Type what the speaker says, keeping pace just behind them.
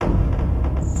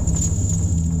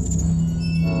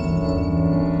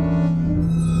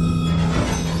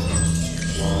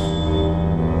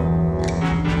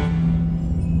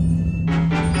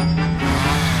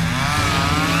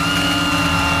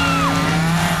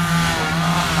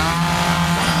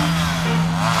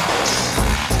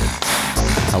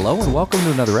Hello and welcome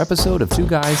to another episode of Two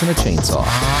Guys and a Chainsaw.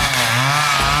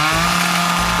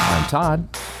 I'm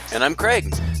Todd. And I'm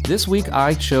Craig. This week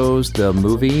I chose the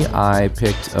movie. I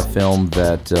picked a film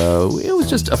that it was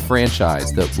just a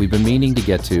franchise that we've been meaning to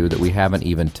get to that we haven't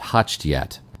even touched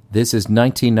yet. This is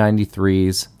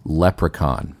 1993's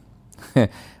Leprechaun.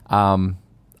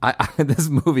 This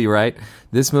movie, right?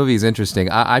 This movie is interesting.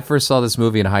 I first saw this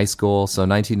movie in high school. So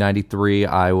 1993,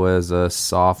 I was a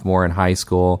sophomore in high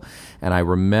school, and I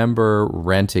remember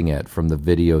renting it from the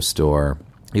video store.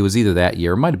 It was either that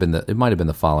year, it might have been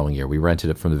the following year. We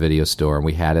rented it from the video store, and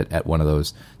we had it at one of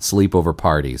those sleepover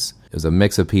parties. It was a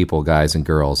mix of people, guys and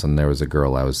girls, and there was a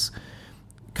girl I was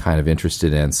kind of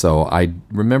interested in. So I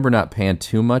remember not paying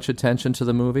too much attention to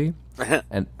the movie,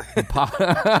 and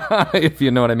if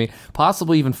you know what I mean,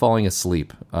 possibly even falling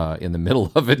asleep in the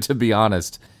middle of it, to be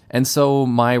honest. And so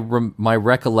my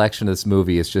recollection of this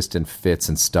movie is just in fits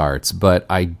and starts. But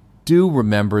I do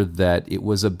remember that it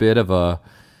was a bit of a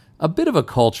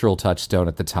cultural touchstone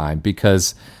at the time,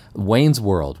 because Wayne's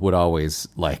World would always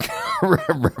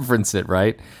reference it,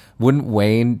 right? Wouldn't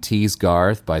Wayne tease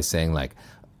Garth by saying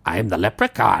I'm the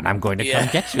leprechaun, I'm going to come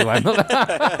get you. I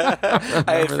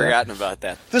had forgotten about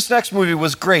that. This next movie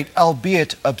was great,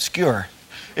 albeit obscure.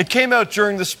 It came out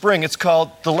during the spring. It's called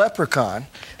The Leprechaun.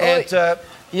 And the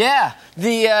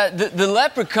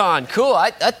Leprechaun. Cool.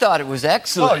 I thought it was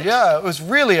excellent. Oh, yeah, it was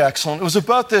really excellent. It was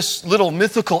about this little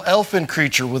mythical elfin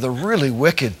creature with a really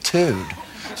wicked toad.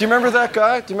 Do you remember that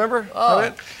guy? Do you remember?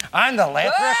 Oh. I'm the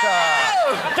Leprechaun.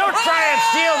 Whoa! Don't try and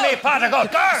steal me, pot of gold.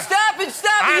 Stop it!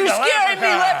 You're scaring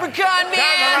me, Leprechaun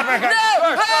man!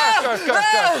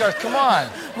 Garth, come on.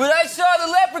 But I saw the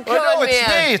Leprechaun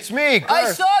man. It's me, Garth.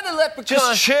 I saw the Leprechaun.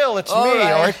 Just chill, it's all me,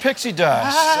 right. all right? Pixie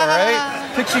dust, all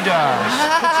right? Pixie dust.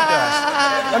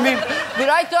 I mean... But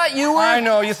I thought you were... I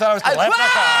know, you thought I was the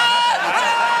Leprechaun.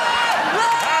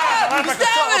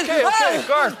 Okay,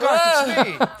 Garth, it's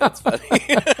me. That's funny.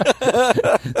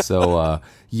 So,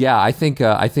 I think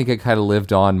it kind of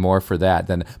lived on more for that.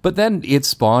 But then it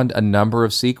spawned a number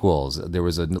of sequels. There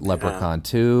was a Leprechaun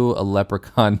 2, a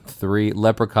Leprechaun 3,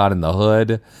 Leprechaun in the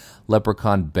Hood,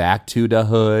 Leprechaun Back to the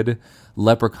Hood,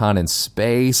 Leprechaun in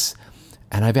Space,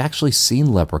 and I've actually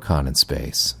seen Leprechaun in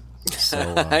Space.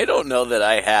 So, I don't know that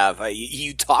I have.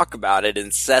 You talk about it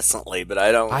incessantly, but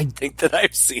I don't think that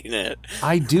I've seen it.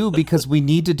 I do, because we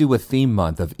need to do a theme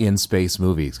month of in-space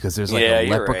movies, because there's a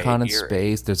Leprechaun in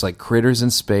space, there's Critters in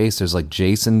space, there's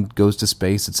Jason goes to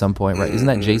space at some point, right? Isn't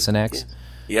that Jason X?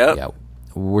 Yep. Yeah.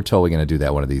 We're totally going to do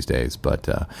that one of these days. But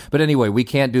anyway, we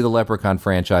can't do the Leprechaun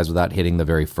franchise without hitting the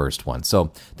very first one.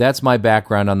 So that's my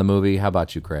background on the movie. How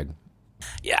about you, Craig?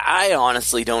 Yeah, I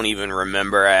honestly don't even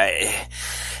remember.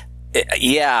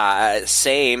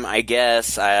 Same, I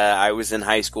guess. I was in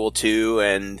high school too,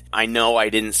 and I know I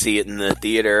didn't see it in the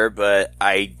theater, but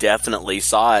I definitely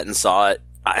saw it.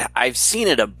 I've seen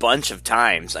it a bunch of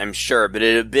times, I'm sure, but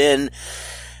it had been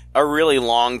a really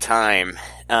long time.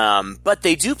 But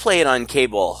they do play it on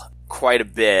cable quite a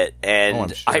bit,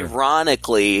 and sure.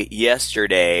 Ironically,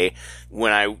 yesterday,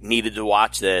 when I needed to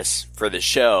watch this for the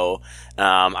show,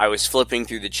 I was flipping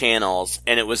through the channels,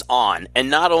 and it was on. And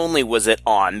not only was it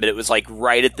on, but it was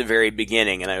right at the very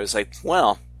beginning, and I was like,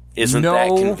 well, isn't that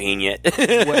convenient?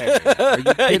 Way. Are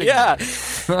you kidding Yeah. me?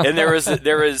 And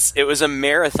it was a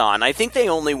marathon. I think they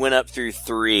only went up through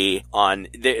 3 on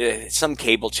some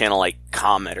cable channel like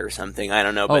Comet or something. I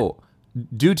don't know. But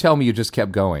do tell me you just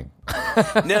kept going.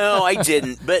 No, I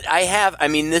didn't. But I have. I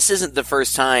mean, this isn't the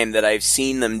first time that I've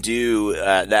seen them do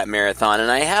that marathon, and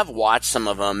I have watched some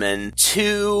of them. And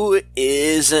 2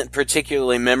 isn't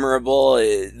particularly memorable.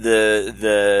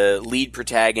 The lead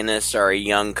protagonists are a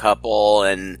young couple,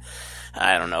 and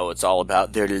I don't know. It's all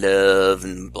about their love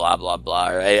and blah blah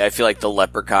blah. I feel like the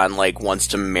leprechaun wants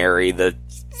to marry the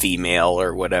female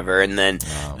or whatever, and then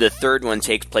the third one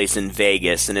takes place in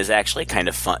Vegas and is actually kind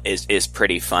of fun, is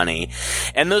pretty funny.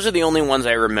 And those are the only ones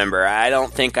I remember. I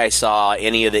don't think I saw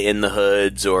any of the In the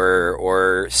Hoods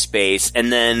or Space.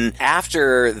 And then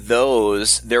after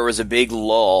those, there was a big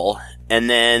lull, and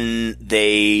then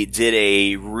they did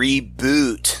a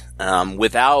reboot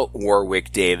without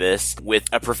Warwick Davis, with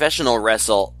a professional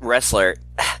wrestler.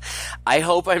 I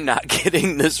hope I'm not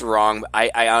getting this wrong.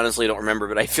 I honestly don't remember,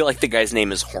 but I feel like the guy's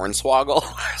name is Hornswoggle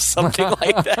or something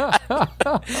like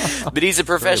that. But he's a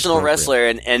professional wrestler,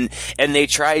 and they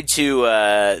tried to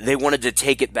they wanted to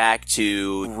take it back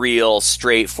to real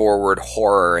straightforward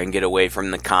horror and get away from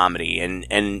the comedy.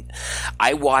 And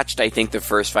I watched, I think, the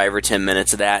first 5 or 10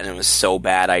 minutes of that, and it was so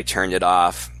bad I turned it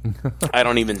off. I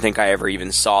don't even think I ever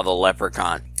even saw the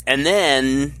Leprechaun. And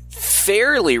then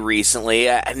fairly recently,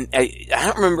 I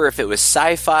don't remember if it was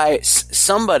Sci-Fi,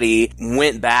 somebody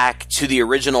went back to the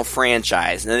original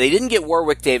franchise. Now, they didn't get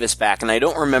Warwick Davis back, and I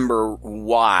don't remember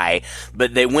why,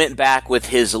 but they went back with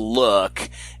his look,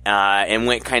 and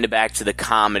went kind of back to the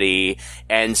comedy,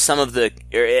 and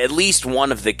or at least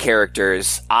one of the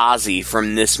characters, Ozzy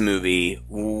from this movie,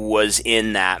 was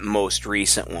in that most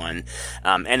recent one.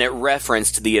 And it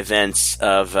referenced the events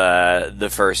of the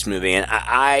first movie, and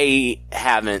I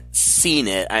haven't seen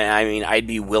it. I mean, I'd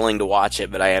be willing to watch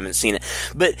it, but I haven't seen it.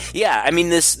 But yeah, I mean,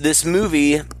 this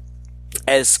movie,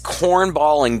 as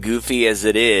cornball and goofy as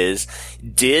it is,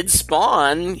 did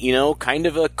spawn, kind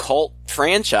of a cult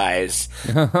franchise.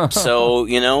 So,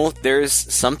 there's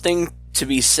something to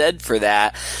be said for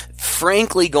that.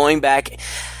 Frankly, going back,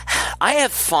 I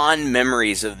have fond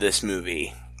memories of this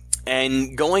movie.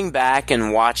 And going back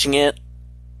and watching it,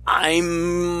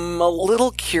 I'm a little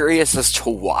curious as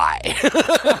to why.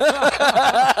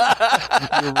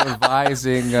 You're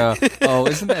revising.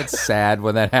 Isn't that sad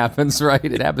when that happens, right?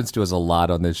 It happens to us a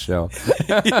lot on this show.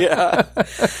 Yeah.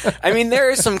 I mean, there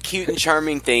are some cute and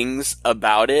charming things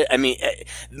about it. I mean,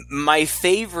 my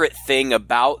favorite thing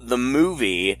about the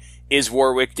movie is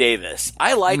Warwick Davis.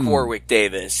 I like Warwick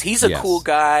Davis. He's a cool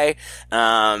guy.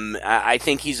 I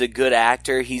think he's a good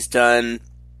actor. He's done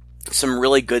some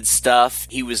really good stuff.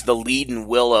 He was the lead in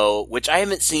Willow, which I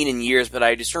haven't seen in years, but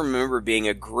I just remember being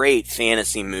a great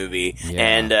fantasy movie. Yeah.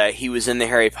 And he was in the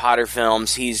Harry Potter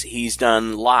films. He's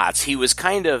done lots. He was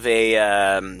kind of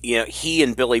a he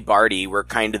and Billy Barty were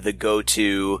kind of the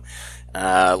go-to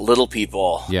little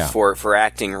people for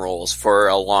acting roles for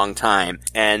a long time.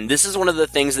 And this is one of the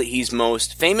things that he's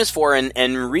most famous for,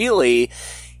 and really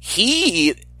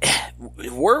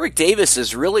Warwick Davis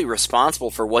is really responsible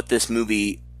for what this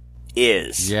movie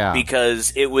is. Yeah.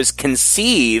 Because it was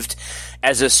conceived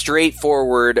as a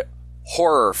straightforward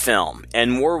horror film,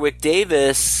 and Warwick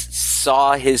Davis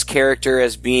saw his character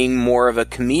as being more of a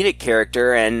comedic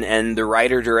character, and the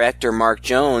writer-director Mark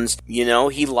Jones,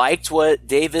 he liked what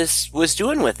Davis was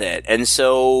doing with it, and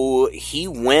so he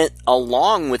went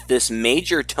along with this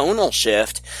major tonal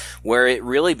shift where it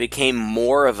really became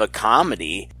more of a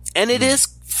comedy, and it is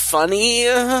funny in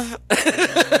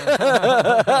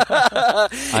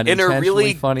a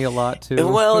really funny a lot too.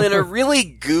 Well, in a really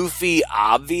goofy,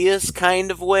 obvious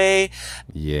kind of way.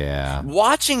 Yeah.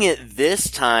 Watching it this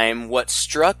time, what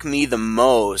struck me the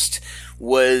most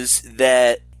was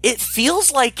that it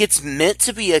feels like it's meant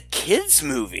to be a kids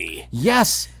movie.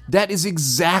 Yes. That is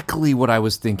exactly what I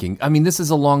was thinking. I mean, this is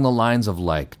along the lines of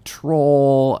like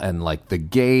Troll and like The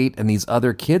Gate and these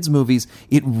other kids movies.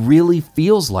 It really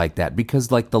feels like that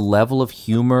because like the level of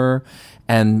humor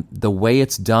and the way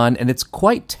it's done, and it's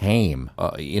quite tame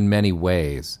in many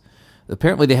ways.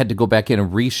 Apparently they had to go back in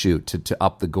and reshoot to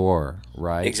up the gore,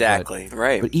 right? Exactly,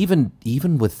 right. But even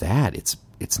with that, it's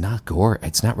not gore.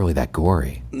 It's not really that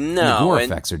gory. No. The gore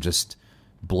effects are just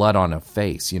blood on a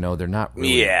face, they're not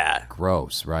really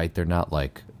gross, right? They're not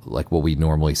like what we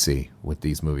normally see with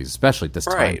these movies, especially at this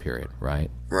time period,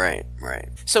 right? Right.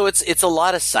 So it's a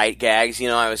lot of sight gags.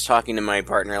 I was talking to my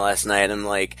partner last night. I'm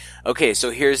like, okay,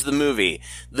 so here's the movie.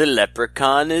 The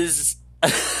leprechaun is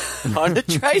on a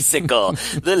tricycle.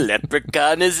 The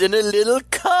leprechaun is in a little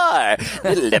car.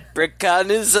 The leprechaun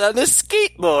is on a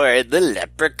skateboard. The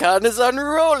leprechaun is on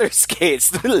roller skates.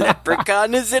 The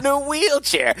leprechaun is in a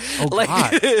wheelchair. Oh,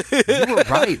 God. You were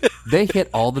right. They hit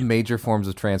all the major forms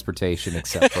of transportation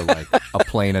except for like a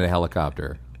plane and a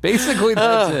helicopter. Basically,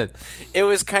 that's it. It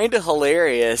was kind of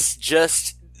hilarious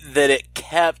just that it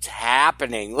kept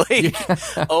happening.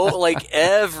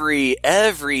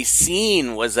 Every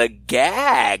scene was a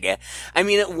gag. I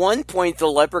mean, at one point the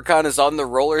leprechaun is on the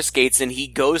roller skates and he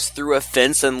goes through a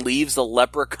fence and leaves a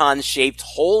leprechaun shaped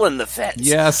hole in the fence.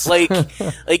 Yes.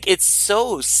 It's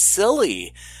so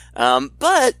silly.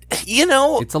 But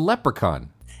it's a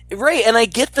leprechaun. Right. And I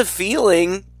get the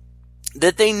feeling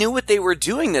that they knew what they were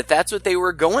doing, that's what they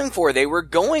were going for. They were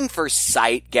going for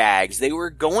sight gags. They were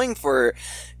going for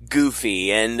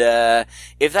goofy. And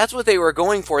if that's what they were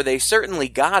going for, they certainly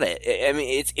got it. I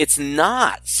mean, it's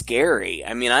not scary.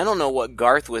 I mean, I don't know what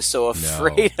Garth was so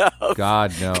afraid of.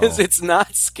 God, no. Because it's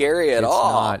not scary at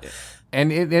all. Not.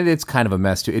 And it's kind of a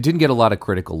mess, too. It didn't get a lot of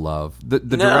critical love. The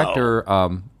director,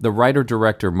 the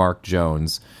writer-director Mark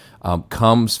Jones,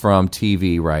 comes from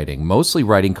TV writing, mostly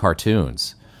writing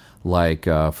cartoons. like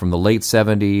from the late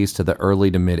 70s to the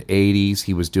early to mid 80s.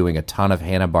 He was doing a ton of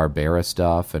Hanna-Barbera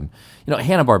stuff. And,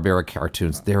 Hanna-Barbera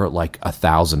cartoons, there are like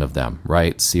 1,000 of them,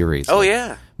 right? Series. Oh, like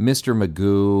yeah. Mr.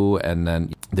 Magoo, and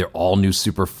then their all-new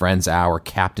Super Friends Hour,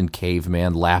 Captain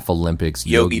Caveman, Laugh Olympics,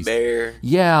 Yogi Bear.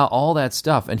 Yeah, all that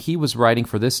stuff. And he was writing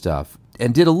for this stuff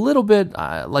and did a little bit,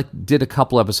 did a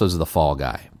couple episodes of The Fall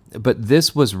Guy. But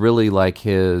this was really like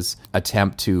his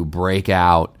attempt to break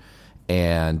out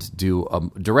and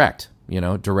do direct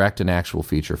an actual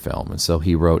feature film. And so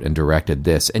he wrote and directed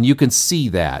this. And you can see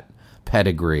that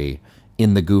pedigree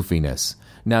in the goofiness.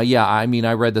 Now, yeah, I mean,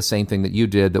 I read the same thing that you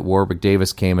did, that Warwick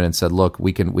Davis came in and said, look,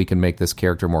 we can make this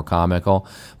character more comical.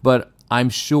 But I'm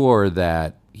sure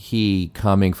that he,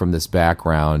 coming from this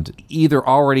background, either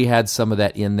already had some of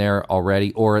that in there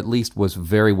already, or at least was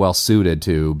very well suited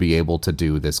to be able to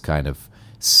do this kind of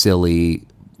silly,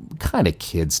 kind of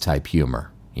kids type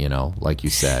humor, like you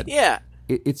said. Yeah.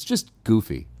 It's just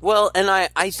goofy. Well, and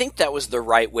I think that was the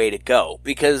right way to go,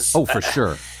 because... Oh, for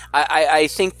sure. I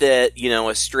think that,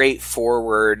 a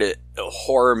straightforward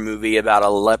horror movie about a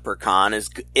leprechaun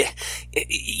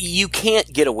you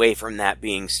can't get away from that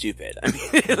being stupid. I mean,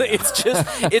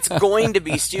 it's going to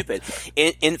be stupid.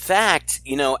 In fact,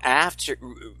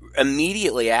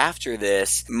 immediately after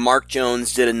this, Mark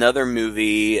Jones did another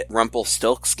movie,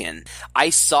 Rumpelstiltskin.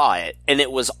 I saw it, and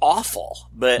it was awful,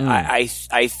 but I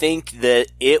think that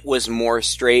it was more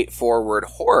straightforward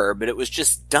horror, but it was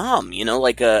just dumb,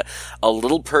 like a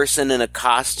little person in a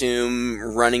costume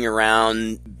running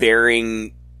around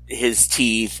baring his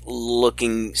teeth,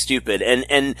 looking stupid.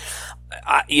 And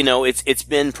it's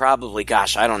been probably,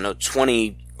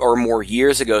 20 or more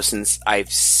years ago since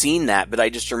I've seen that, but I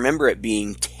just remember it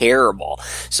being terrible.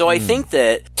 So I think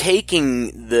that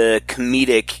taking the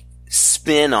comedic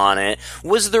spin on it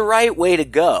was the right way to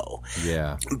go.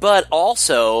 Yeah. But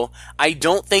also, I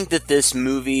don't think that this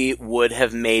movie would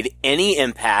have made any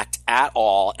impact at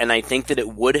all, and I think that it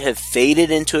would have faded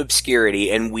into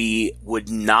obscurity, and we would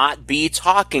not be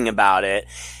talking about it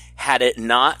had it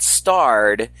not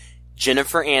starred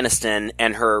Jennifer Aniston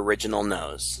and her original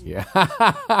nose. Yeah.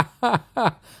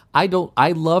 I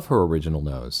love her original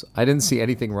nose. I didn't see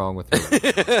anything wrong with her.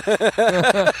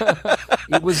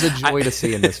 It was a joy to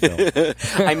see in this film.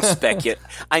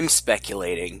 I'm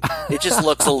speculating. It just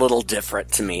looks a little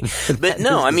different to me. But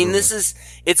no, I mean,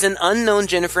 it's an unknown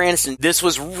Jennifer Aniston. This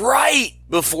was right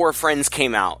before Friends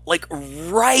came out. Like,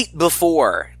 right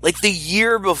before. Like, the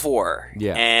year before.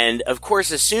 Yeah. And, of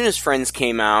course, as soon as Friends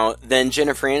came out, then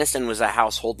Jennifer Aniston was a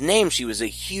household name. She was a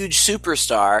huge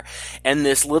superstar. And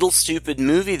this little stupid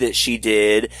movie that she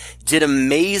did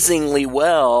amazingly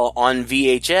well on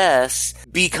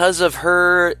VHS because of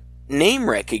her name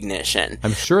recognition.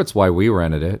 I'm sure it's why we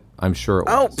rented it. I'm sure it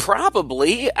was. Oh,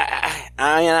 probably.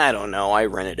 I don't know. I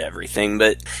rented everything.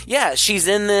 But yeah, she's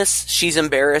in this. She's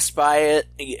embarrassed by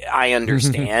it. I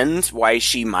understand why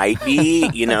she might be,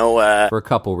 for a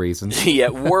couple reasons. Yeah,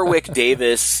 Warwick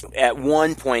Davis at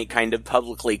one point kind of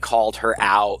publicly called her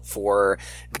out for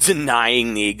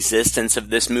denying the existence of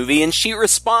this movie, and she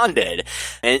responded.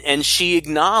 And she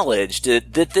acknowledged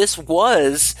that this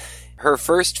was her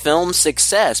first film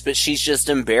success, but she's just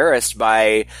embarrassed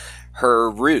by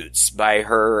her roots, by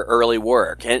her early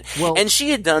work. And she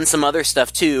had done some other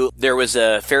stuff too. There was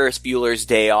a Ferris Bueller's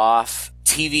Day Off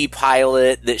TV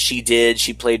pilot that she did.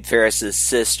 She played Ferris's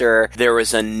sister. There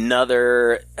was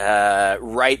another,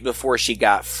 right before she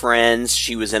got Friends,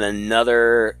 she was in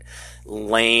another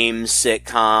lame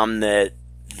sitcom that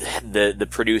the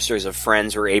producers of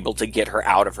Friends were able to get her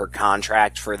out of her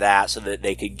contract for that so that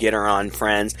they could get her on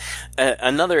Friends.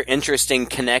 Another interesting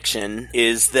connection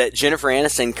is that Jennifer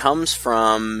Aniston comes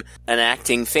from an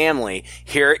acting family.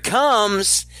 Here it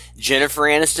comes! Jennifer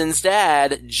Aniston's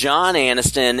dad, John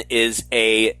Aniston, is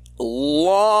a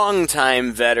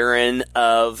longtime veteran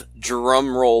of,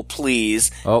 drumroll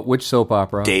please. Oh, which soap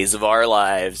opera? Days of Our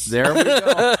Lives. There we go.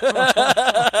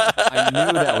 I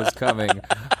knew that was coming.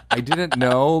 I didn't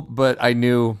know, but I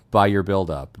knew by your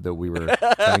build-up that we were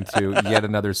coming to yet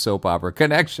another soap opera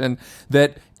connection.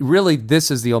 That really,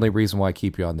 this is the only reason why I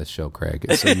keep you on this show, Craig,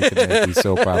 is so you can make these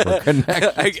soap opera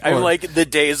connections. I'm like the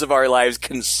Days of Our Lives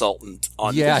consultant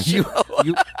on this show.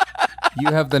 You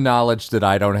have the knowledge that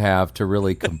I don't have to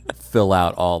really fill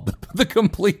out all the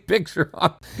complete picture.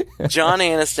 John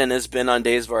Aniston has been on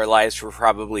Days of Our Lives for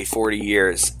probably 40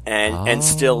 years and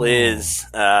still is,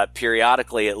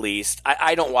 periodically at least.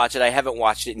 I don't watch it. I haven't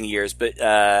watched it in years,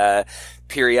 but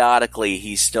periodically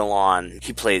he's still on.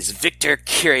 He plays Victor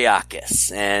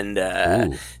Kiriakis,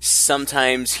 and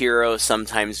sometimes hero,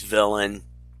 sometimes villain.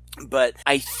 But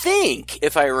I think,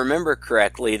 if I remember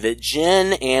correctly, that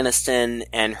Jen Aniston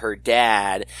and her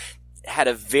dad had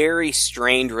a very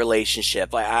strained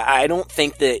relationship. I don't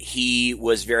think that he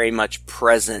was very much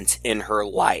present in her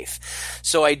life.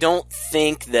 So I don't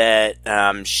think that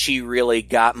she really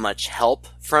got much help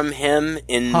from him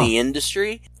in the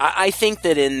industry. I think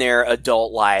that in their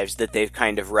adult lives that they've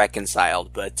kind of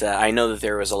reconciled, but I know that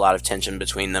there was a lot of tension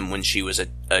between them when she was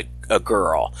a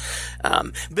girl.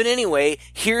 But anyway,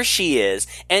 here she is,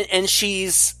 and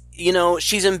she's,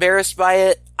 she's embarrassed by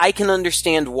it. I can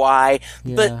understand why,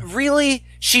 but really,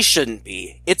 she shouldn't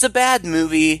be. It's a bad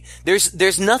movie.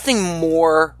 There's nothing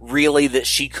more really that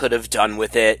she could have done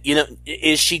with it.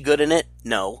 Is she good in it?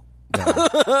 No. No.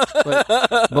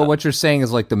 But what you're saying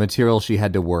is like the material she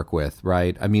had to work with,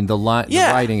 right? I mean, the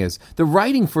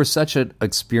writing for such an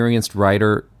experienced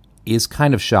writer is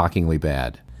kind of shockingly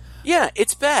bad. Yeah,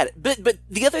 it's bad. But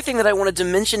the other thing that I wanted to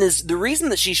mention is the reason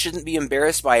that she shouldn't be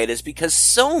embarrassed by it is because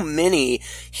so many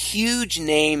huge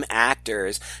name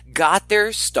actors got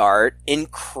their start in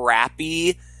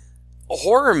crappy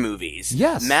horror movies.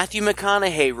 Yes. Matthew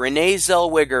McConaughey, Renee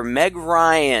Zellweger, Meg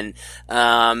Ryan,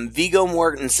 Viggo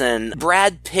Mortensen,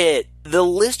 Brad Pitt. The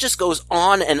list just goes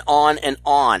on and on and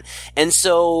on. And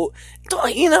so,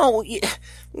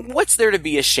 what's there to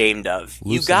be ashamed of?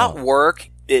 You got work.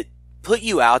 It put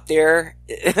you out there.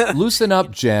 Loosen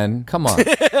up, Jen. Come on.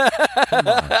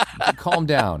 Calm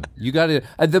down. You got to.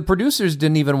 The producers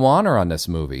didn't even want her on this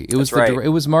movie. It was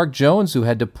it was Mark Jones who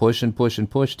had to push and push and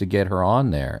push to get her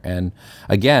on there. And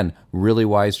again, really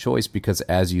wise choice because,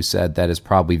 as you said, that is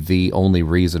probably the only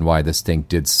reason why this thing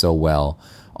did so well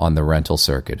on the rental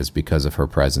circuit is because of her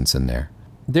presence in there.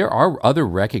 There are other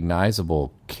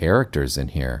recognizable characters in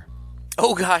here.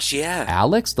 Oh, gosh, yeah.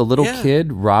 Alex, the little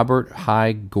kid, Robert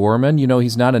High Gorman.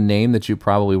 He's not a name that you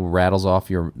probably rattles off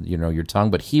your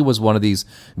tongue, but he was one of these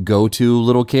go-to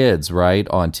little kids, right,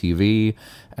 on TV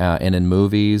and in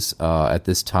movies at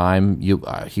this time.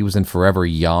 He was in Forever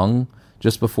Young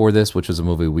just before this, which was a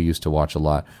movie we used to watch a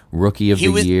lot. Rookie of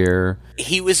the Year.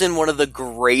 He was in one of the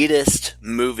greatest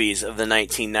movies of the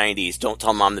 1990s, Don't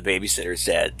Tell Mom the Babysitter's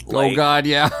Dead. Oh, God,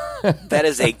 yeah. That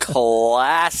is a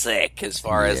classic as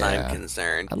far as I'm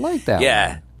concerned. I like that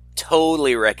one.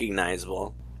 Totally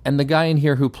recognizable. And the guy in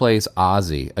here who plays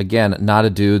Ozzy, again, not a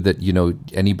dude that,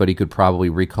 anybody could probably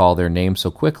recall their name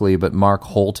so quickly, but Mark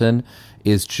Holton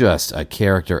is just a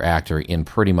character actor in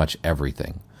pretty much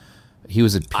everything. He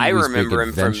was at Pee-wee's Big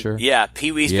Adventure.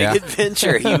 Pee-wee's Big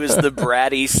Adventure. He was the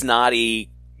bratty, snotty,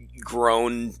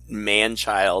 grown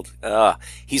man-child.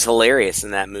 He's hilarious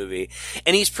in that movie.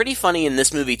 And he's pretty funny in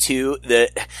this movie, too.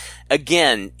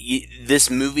 Again, this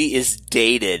movie is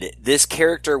dated. This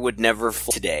character would never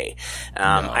fall today. No.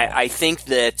 I think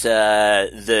that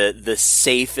the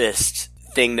safest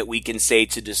thing that we can say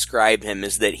to describe him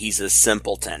is that he's a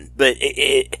simpleton. But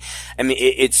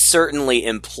it's certainly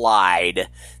implied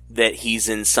that he's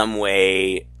in some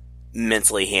way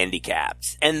mentally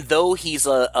handicapped. And though he's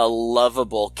a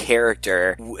lovable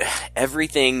character,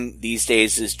 everything these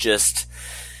days is just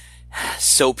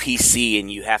so PC,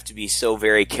 and you have to be so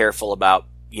very careful about,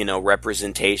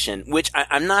 representation, which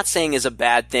I'm not saying is a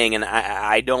bad thing, and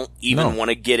I don't even want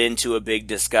to get into a big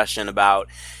discussion about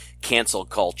cancel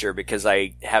culture because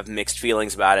I have mixed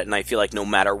feelings about it, and I feel like no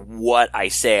matter what I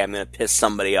say, I'm going to piss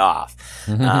somebody off.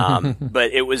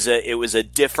 But it was a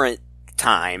different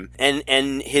time,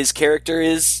 and his character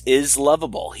is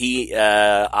lovable.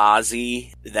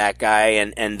 Ozzy, that guy,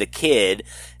 and the kid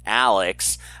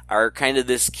Alex are kind of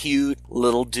this cute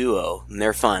little duo, and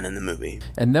they're fun in the movie.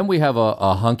 And then we have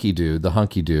the hunky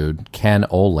dude, Ken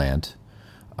Olant.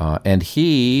 And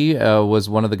he was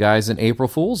one of the guys in April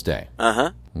Fool's Day,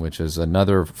 which is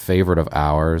another favorite of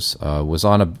ours. Was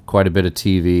on quite a bit of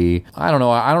TV. I don't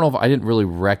know if I didn't really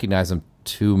recognize him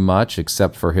too much,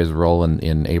 except for his role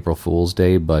in April Fool's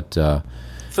Day. But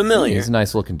familiar. He's a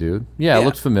nice looking dude. Yeah, it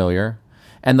looked familiar.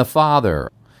 And the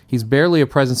father, he's barely a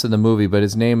presence in the movie, but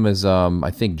his name is I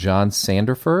think John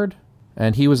Sanderford,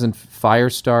 and he was in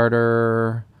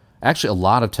Firestarter. Actually, a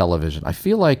lot of television. I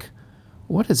feel like.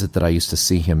 What is it that I used to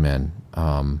see him in?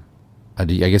 I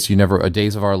guess you never...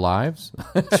 Days of Our Lives?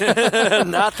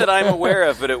 Not that I'm aware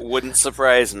of, but it wouldn't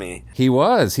surprise me. He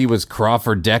was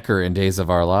Crawford Decker in Days of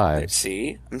Our Lives.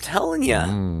 See? I'm telling you.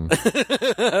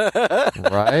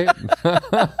 Right?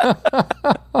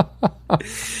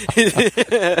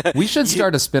 We should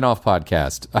start a spin-off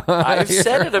podcast. I've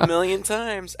said it a million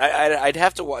times. I'd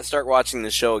have to start watching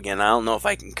the show again. I don't know if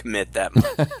I can commit that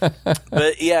much.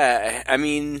 But yeah, I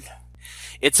mean...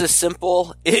 It's a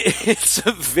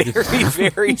very,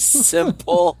 very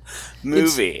simple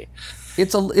movie.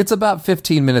 It's about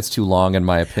 15 minutes too long, in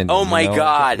my opinion. Oh my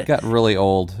God. It got really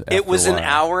old. It was an an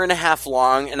hour and a half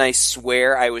long, and I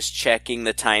swear I was checking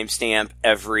the timestamp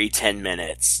every 10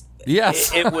 minutes.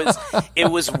 Yes. It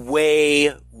was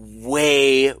way,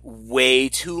 way, way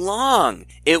too long.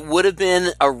 It would have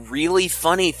been a really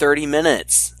funny 30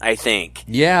 minutes, I think.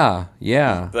 Yeah.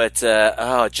 But,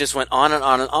 it just went on and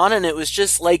on and on, and it was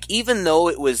just like, even though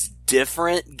it was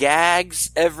different gags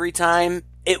every time,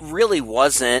 it really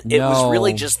wasn't. It was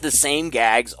really just the same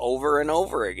gags over and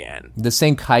over again. The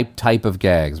same type of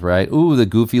gags, right? Ooh, the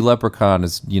goofy leprechaun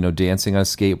is, dancing on a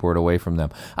skateboard away from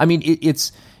them. I mean,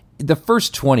 it's the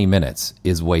first 20 minutes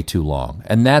is way too long,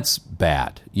 and that's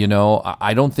bad.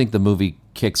 I don't think the movie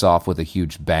kicks off with a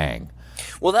huge bang.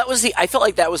 Well, I felt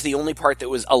like that was the only part that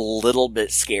was a little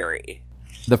bit scary.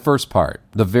 The first part,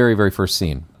 the very, very first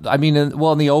scene. I mean, in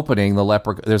the opening,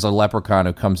 there's a leprechaun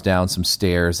who comes down some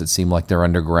stairs that seem like they're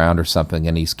underground or something,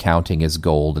 and he's counting his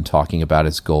gold and talking about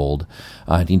his gold.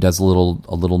 And he does a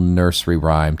little nursery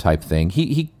rhyme type thing.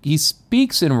 He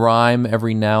speaks in rhyme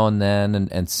every now and then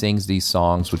and sings these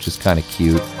songs, which is kind of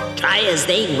cute. Try as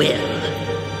they will,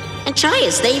 and try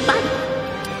as they might,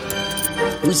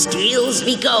 who steals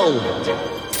me gold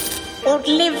won't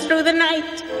live through the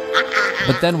night.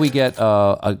 But then we get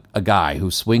a guy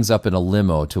who swings up in a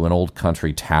limo to an old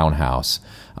country townhouse,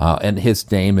 and his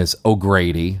name is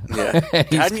O'Grady. Yeah.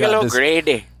 Daniel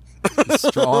O'Grady.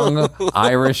 Strong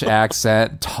Irish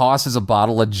accent, tosses a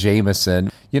bottle of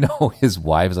Jameson. His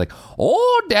wife is like,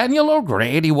 "Oh, Daniel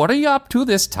O'Grady, what are you up to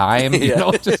this time?"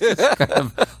 Just kind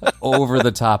of over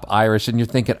the top Irish, and you're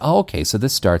thinking, "Oh, okay, so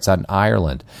this starts on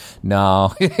Ireland."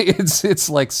 No, it's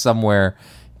like somewhere.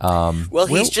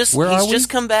 He's just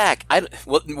come back.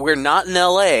 We're not in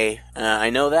L.A.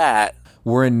 I know that.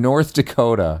 We're in North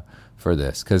Dakota for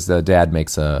this because the dad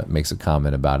makes a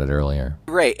comment about it earlier.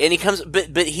 Right, and he comes,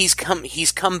 but he's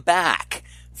come back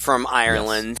from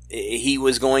Ireland. Yes. He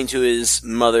was going to his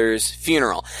mother's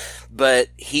funeral. But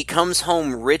he comes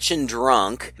home rich and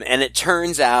drunk, and it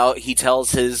turns out he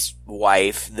tells his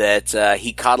wife that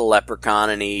he caught a leprechaun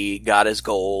and he got his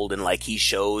gold, and he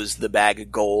shows the bag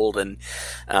of gold, and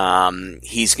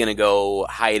he's gonna go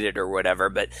hide it or whatever.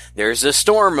 But there's a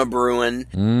storm a-brewing,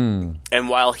 and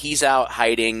while he's out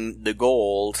hiding the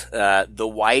gold, the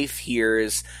wife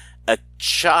hears a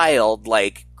child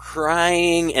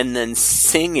crying and then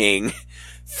singing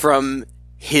from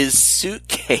his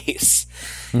suitcase.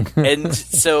 And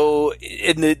so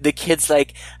the kid's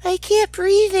like, "I can't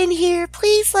breathe in here.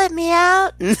 Please let me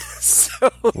out." And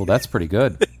well, that's pretty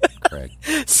good, Craig.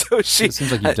 So it seems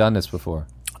like you've done this before.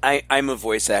 I'm a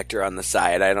voice actor on the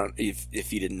side. I don't,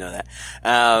 if you didn't know that.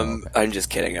 Okay. I'm just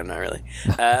kidding. I'm not really.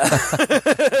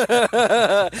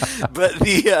 But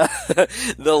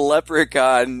the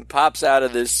leprechaun pops out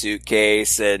of this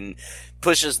suitcase and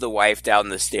pushes the wife down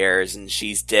the stairs, and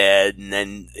she's dead. And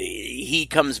then he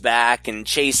comes back and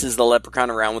chases the leprechaun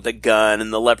around with a gun,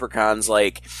 and the leprechaun's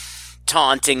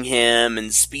taunting him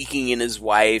and speaking in his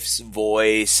wife's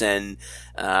voice and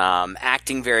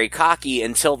acting very cocky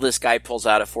until this guy pulls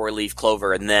out a 4-leaf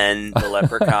clover, and then the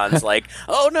leprechaun's like,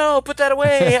 "Oh no, put that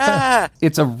away!" Ah!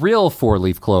 It's a real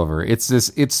 4-leaf clover.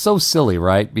 It's so silly,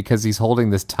 right? Because he's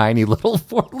holding this tiny little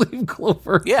 4-leaf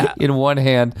clover in one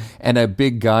hand and a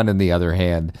big gun in the other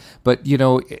hand. But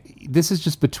this is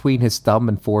just between his thumb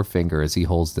and forefinger as he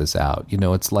holds this out.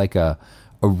 It's like a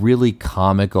really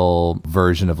comical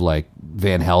version of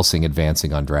Van Helsing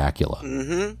advancing on Dracula.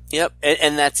 Mm-hmm. Yep.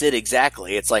 And that's it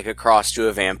exactly. It's like a cross to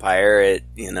a vampire.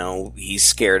 He's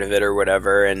scared of it or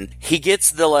whatever. And he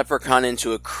gets the leprechaun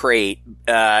into a crate,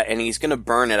 and he's going to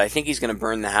burn it. I think he's going to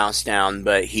burn the house down,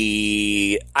 but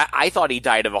I thought he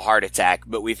died of a heart attack,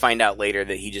 but we find out later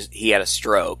that he had a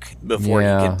stroke before he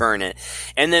could burn it.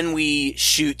 And then we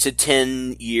shoot to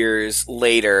 10 years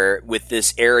later with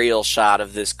this aerial shot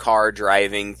of this car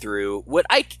driving through what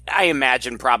I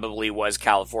imagine probably was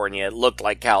California. It looked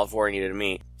like California to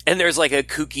me. And there's a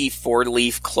kooky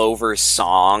 4-leaf clover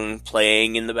song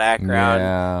playing in the background.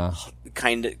 Yeah.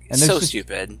 Kind of so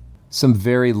stupid. Some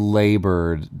very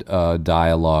labored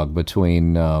dialogue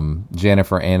between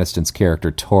Jennifer Aniston's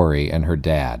character Tori and her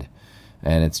dad.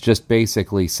 And it's just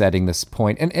basically setting this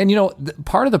point. And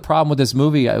part of the problem with this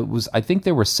movie was I think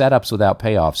there were setups without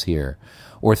payoffs here,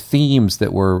 or themes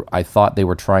that I thought they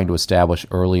were trying to establish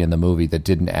early in the movie that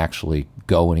didn't actually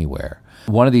go anywhere.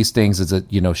 One of these things is that,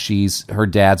 her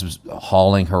dad's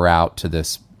hauling her out to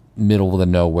this middle of the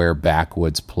nowhere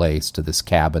backwoods place, to this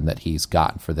cabin that he's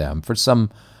gotten for them for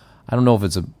some, I don't know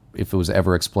if it was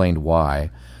ever explained why.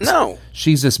 No.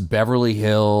 She's this Beverly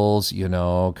Hills,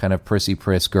 kind of prissy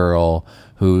priss girl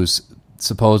who's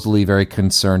supposedly very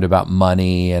concerned about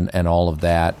money and all of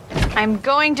that. I'm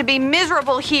going to be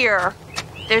miserable here.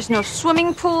 There's no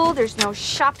swimming pool, there's no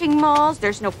shopping malls,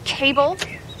 there's no cable.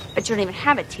 But you don't even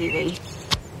have a TV.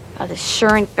 Oh, this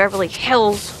sure ain't Beverly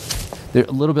Hills. There,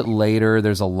 a little bit later,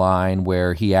 there's a line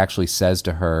where he actually says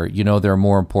to her, there are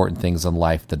more important things in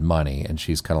life than money. And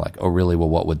she's kind of like, oh, really? Well,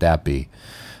 what would that be?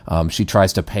 She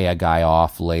tries to pay a guy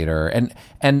off later.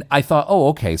 And I thought, oh,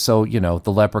 okay, so,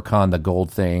 the leprechaun, the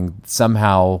gold thing,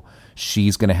 somehow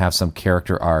she's going to have some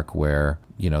character arc where,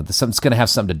 it's going to have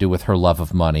something to do with her love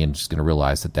of money, and she's going to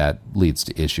realize that leads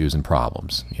to issues and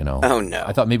problems, Oh, no.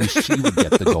 I thought maybe she would get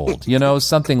the gold,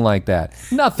 something like that.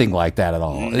 Nothing like that at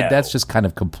all. No. That's just kind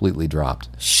of completely dropped.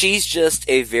 She's just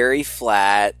a very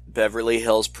flat Beverly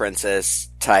Hills princess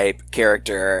type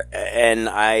character, and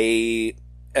I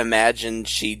imagine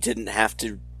she didn't have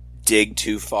to dig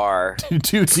too far.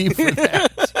 Too deep for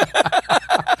that.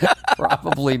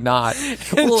 Probably not.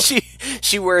 Well,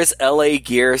 she wears LA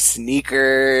Gear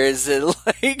sneakers and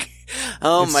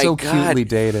oh my so god, so cutely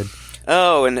dated.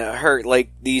 Oh, and her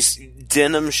these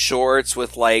denim shorts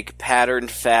with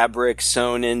patterned fabric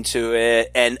sewn into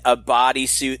it, and a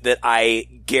bodysuit that I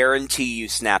guarantee you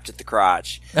snapped at the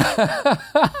crotch.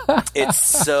 It's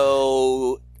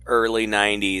so early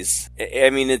 90s. I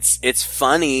mean, it's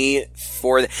funny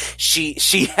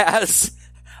she has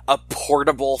a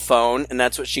portable phone, and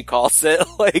that's what she calls it.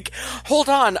 Hold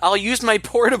on, I'll use my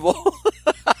portable.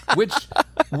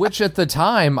 Which at the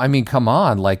time, I mean, come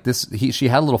on, she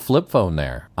had a little flip phone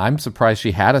there. I'm surprised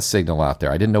she had a signal out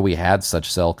there. I didn't know we had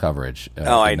such cell coverage in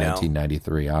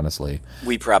 1993, honestly.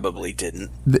 We probably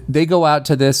didn't. They go out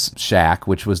to this shack,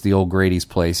 which was the old Grady's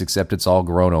place, except it's all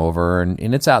grown over,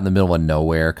 and it's out in the middle of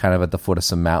nowhere, kind of at the foot of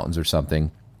some mountains or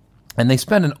something. And they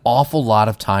spend an awful lot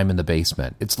of time in the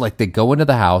basement. It's like they go into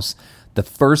the house, the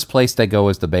first place they go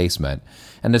is the basement.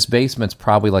 And this basement's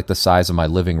probably the size of my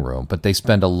living room, but they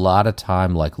spend a lot of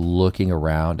time looking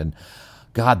around. And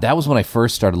God, that was when I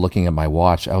first started looking at my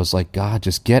watch. I was like, God,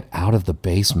 just get out of the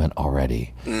basement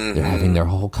already. Mm-hmm. They're having their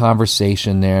whole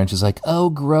conversation there, and she's like,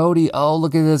 oh, grody, oh,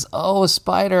 look at this, oh, a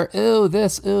spider, ooh,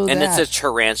 this, ooh, and that. It's a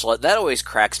tarantula. That always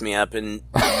cracks me up in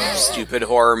stupid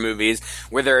horror movies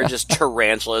where there are just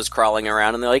tarantulas crawling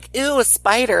around, and they're like, ooh, a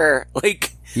spider.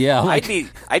 Yeah,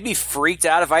 I'd be freaked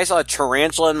out if I saw a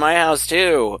tarantula in my house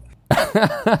too.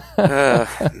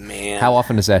 Man, how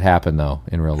often does that happen though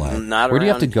in real life? Not where do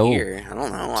you have to go here. I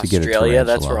don't know. To get Australia.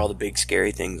 That's where all the big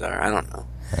scary things are. I don't know.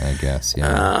 I guess.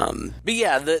 Yeah. But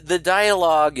yeah, the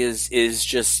dialogue is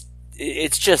just.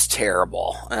 It's just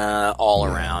terrible all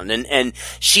around, and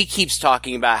she keeps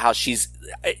talking about how she's.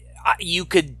 You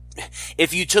could,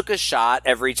 if you took a shot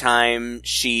every time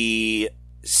she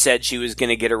said she was going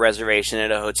to get a reservation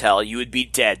at a hotel, you would be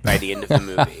dead by the end of the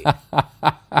movie.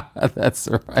 That's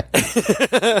right.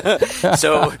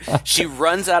 So she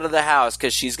runs out of the house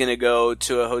because she's going to go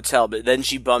to a hotel, but then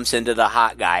she bumps into the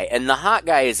hot guy. And the hot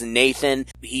guy is Nathan.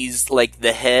 He's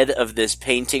the head of this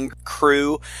painting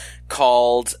crew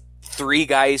called Three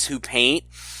Guys Who Paint.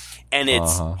 And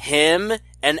it's him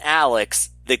and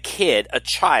Alex, the kid, a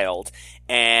child,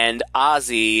 and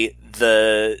Ozzy,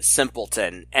 the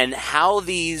simpleton. And how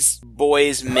these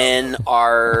boys' men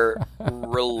are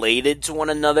related to one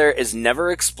another is never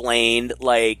explained.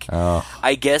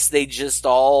 I guess they just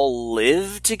all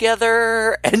live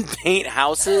together and paint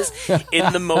houses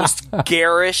in the most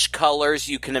garish colors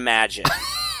you can imagine.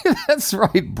 That's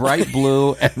right, bright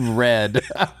blue and red.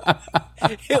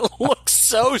 It looks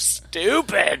so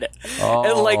stupid.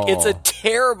 And it's a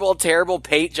terrible, terrible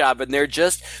paint job. And they're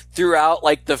just throughout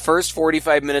the first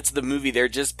 45 minutes of the movie, they're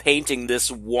just painting this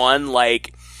one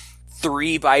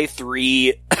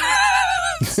 3x3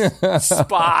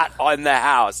 spot on the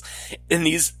house. And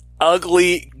these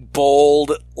ugly,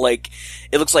 bold, it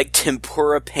looks like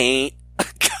tempura paint.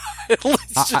 It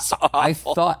looks just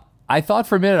awful. I thought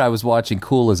for a minute I was watching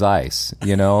Cool as Ice.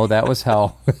 That was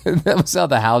how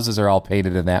the houses are all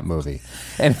painted in that movie.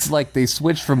 And it's they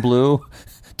switched from blue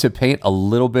to paint a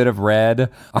little bit of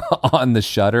red on the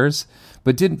shutters,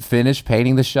 but didn't finish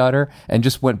painting the shutter and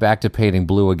just went back to painting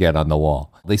blue again on the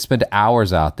wall. They spend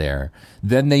hours out there.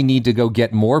 Then they need to go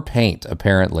get more paint,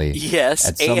 apparently. Yes.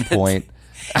 At some point.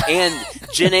 And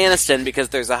Jen Aniston, because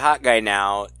there's a hot guy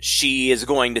now, she is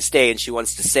going to stay and she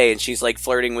wants to stay, and she's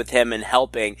flirting with him and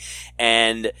helping.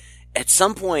 And at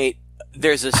some point,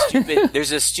 there's a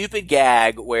stupid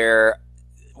gag where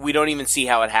we don't even see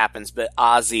how it happens, but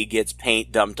Ozzy gets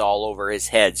paint dumped all over his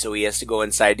head, so he has to go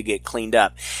inside to get cleaned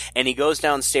up. And he goes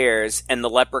downstairs, and the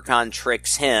leprechaun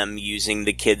tricks him using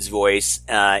the kid's voice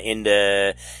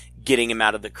into getting him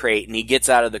out of the crate. And he gets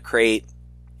out of the crate,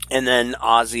 and then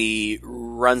Ozzy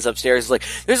runs upstairs. He's like,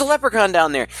 there's a leprechaun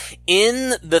down there.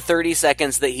 In the 30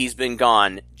 seconds that he's been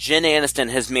gone, Jen Aniston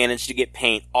has managed to get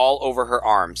paint all over her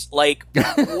arms. Like,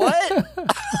 what?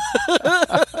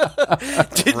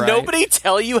 Did nobody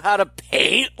tell you how to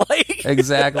paint? Like,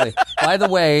 exactly. By the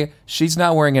way, she's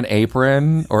not wearing an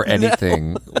apron or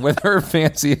anything with her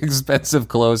fancy, expensive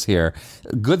clothes here.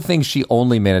 Good thing she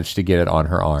only managed to get it on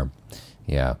her arm.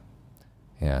 Yeah.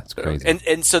 Yeah, it's crazy.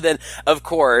 And so then, of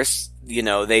course,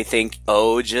 they think,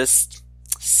 just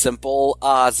simple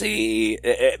Ozzy.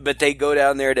 But they go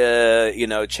down there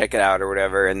to, check it out or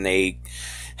whatever, and they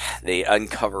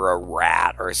uncover a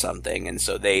rat or something, and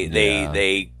so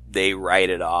they write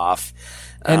it off.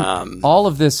 And all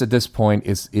of this at this point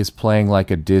is playing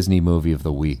like a Disney movie of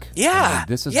the week. Yeah.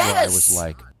 This is where I was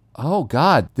like, oh,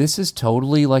 God, this is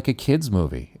totally like a kid's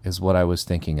movie, is what I was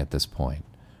thinking at this point.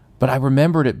 But I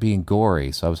remembered it being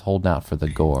gory, so I was holding out for the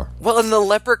gore. Well, and the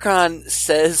leprechaun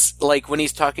says, like, when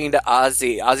he's talking to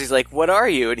Ozzy, Ozzy's like, what are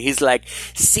you? And he's like,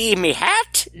 see me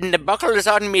hat and the buckles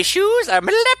on me shoes? I'm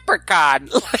a leprechaun.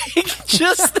 Like,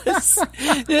 just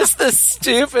the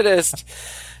stupidest.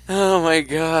 Oh, my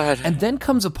God. And then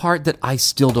comes a part that I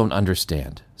still don't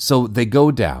understand. So they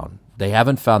go down. They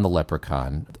haven't found the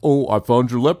leprechaun. Oh, I found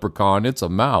your leprechaun. It's a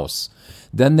mouse.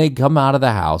 Then they come out of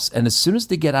the house, and as soon as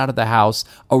they get out of the house,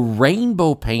 a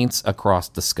rainbow paints across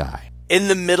the sky. In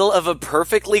the middle of a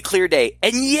perfectly clear day.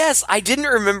 And yes, I didn't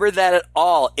remember that at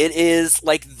all. It is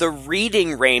like the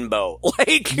reading rainbow.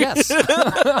 Like, yes.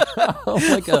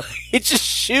 It just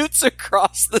shoots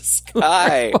across the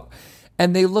sky.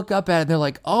 And they look up at it, and they're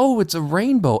like, oh, it's a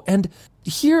rainbow. And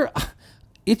here,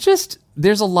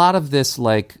 there's a lot of this,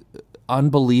 like,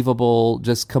 unbelievable,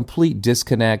 just complete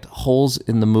disconnect, holes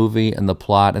in the movie and the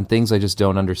plot, and things I just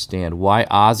don't understand. Why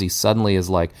Ozzy suddenly is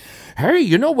like, hey,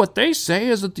 you know what they say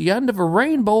is at the end of a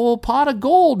rainbow, a pot of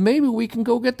gold. Maybe we can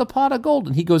go get the pot of gold.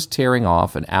 And he goes tearing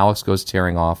off, and Alex goes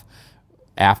tearing off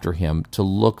after him to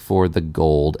look for the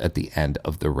gold at the end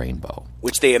of the rainbow.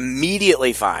 Which they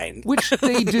immediately find. Which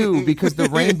they do, because the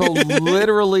rainbow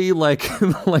literally like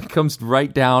comes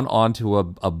right down onto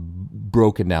a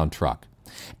broken down truck.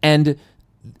 And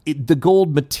the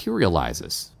gold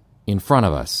materializes in front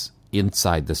of us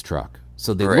inside this truck.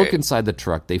 So they look inside the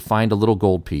truck, they find a little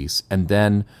gold piece, and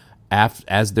then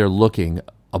as they're looking,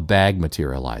 a bag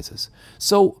materializes.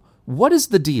 So what is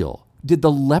the deal? Did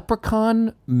the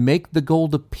leprechaun make the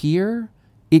gold appear?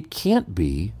 It can't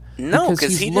be. No,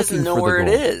 because he doesn't know where it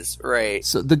is. Right.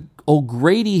 So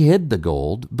O'Grady hid the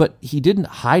gold, but he didn't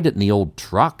hide it in the old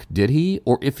truck, did he?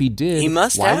 Or if he did, he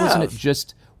must why have.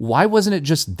 Why wasn't it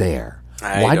just there?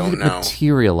 Why did it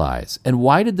materialize? And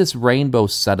why did this rainbow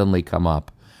suddenly come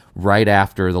up right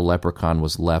after the leprechaun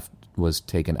was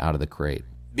taken out of the crate?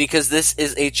 Because this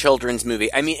is a children's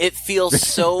movie. I mean, it feels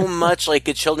so much like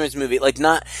a children's movie. Like,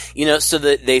 not, so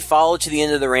that they follow to the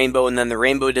end of the rainbow and then the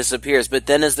rainbow disappears. But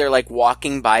then as they're, like,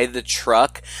 walking by the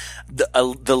truck,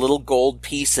 the little gold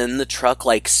piece in the truck,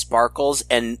 like, sparkles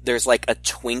and there's, like, a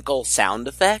twinkle sound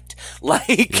effect.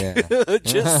 Like,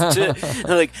 just to,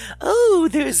 like, oh,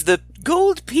 there's the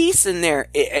gold piece in there.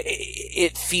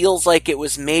 It feels like it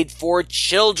was made for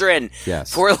children.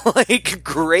 Yes. For, like,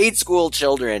 grade school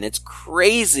children. It's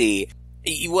crazy.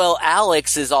 Well,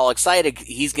 Alex is all excited.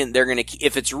 They're gonna,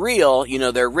 if it's real,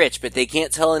 they're rich, but they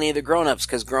can't tell any of the grown-ups,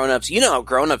 because grown-ups, how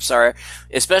grown-ups are,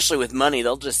 especially with money,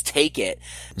 they'll just take it.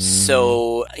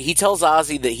 So he tells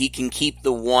Ozzy that he can keep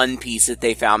the one piece that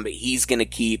they found, but he's gonna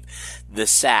keep the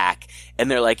sack.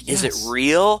 And they're like, is it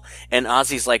real? And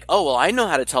Ozzy's like, oh, well, I know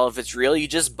how to tell if it's real. You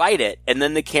just bite it. And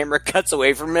then the camera cuts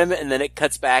away from him, and then it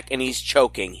cuts back, and he's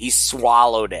choking. He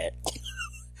swallowed it.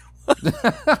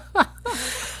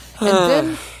 And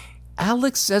then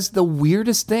Alex says the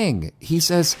weirdest thing. He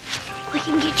says, we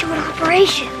can get you an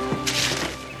operation.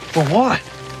 For what?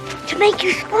 To make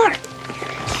you smart.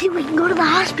 See, we can go to the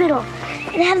hospital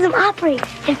and have them operate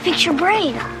and fix your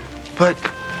brain. But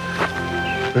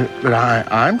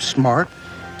I'm smart.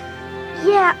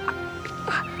 Yeah,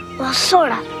 well,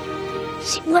 sort of.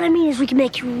 See, what I mean is we can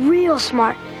make you real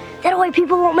smart. That way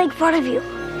people won't make fun of you.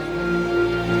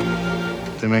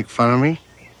 They make fun of me?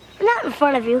 Not in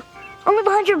front of you. Only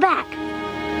behind your back.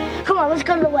 Come on, let's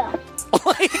go to the well.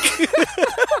 Like,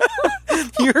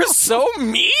 you're so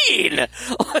mean.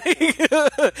 Like,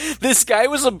 this guy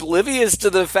was oblivious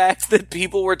to the fact that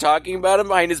people were talking about him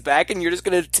behind his back, and you're just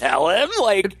going to tell him?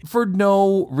 Like, for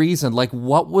no reason. Like,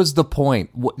 what was the point?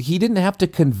 He didn't have to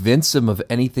convince him of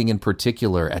anything in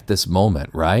particular at this moment,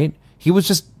 right? He was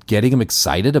just getting him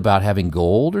excited about having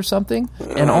gold or something.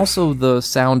 And also the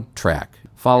soundtrack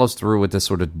follows through with this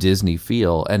sort of Disney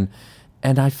feel. And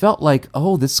And I felt like,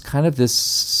 oh, this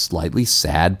slightly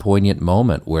sad, poignant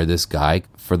moment where this guy,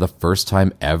 for the first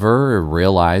time ever,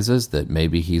 realizes that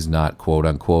maybe he's not quote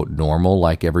unquote normal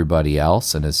like everybody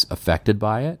else and is affected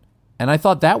by it. And I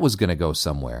thought that was going to go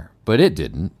somewhere, but it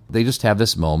didn't. They just have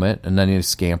this moment and then they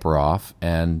scamper off.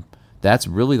 And that's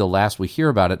really the last we hear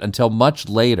about it until much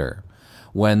later,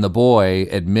 when the boy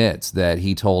admits that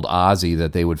he told Ozzy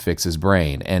that they would fix his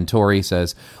brain. And Tori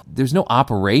says, there's no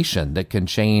operation that can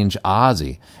change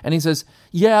Ozzy. And he says,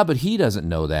 yeah, but he doesn't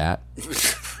know that.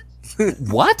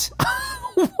 What?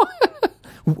 What?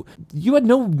 You had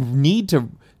no need to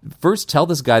first tell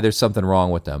this guy there's something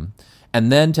wrong with him,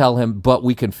 and then tell him, but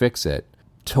we can fix it.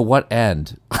 To what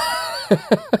end?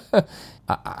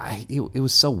 It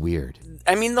was so weird.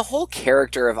 I mean, the whole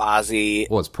character of Ozzy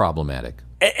was problematic.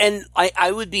 And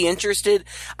I would be interested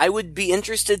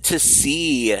to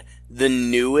see the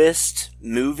newest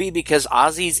movie because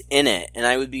Ozzy's in it, and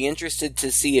I would be interested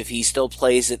to see if he still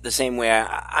plays it the same way.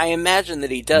 I imagine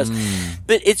that he does.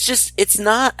 But it's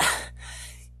not,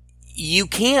 you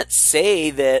can't say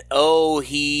that, oh,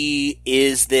 he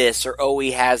is this, or oh,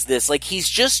 he has this. Like, he's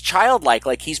just childlike.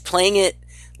 Like, he's playing it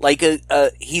like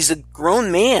he's a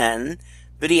grown man,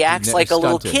 but he acts like a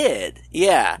little kid.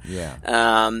 Yeah.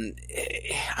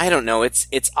 I don't know.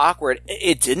 It's awkward.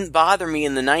 It didn't bother me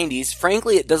in the 90s.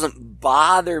 Frankly, it doesn't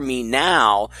bother me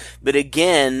now. But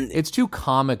again, it's too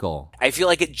comical. I feel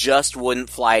like it just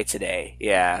wouldn't fly today.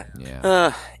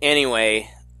 Yeah. Anyway,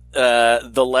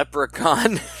 the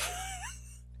leprechaun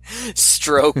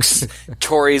strokes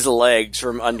Tori's legs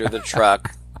from under the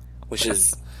truck, which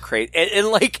is crazy. And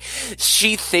like,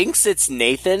 she thinks it's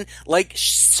Nathan. Like,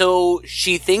 so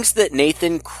she thinks that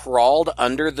Nathan crawled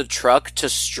under the truck to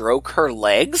stroke her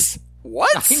legs?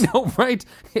 What? I know, right?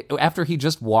 After he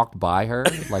just walked by her,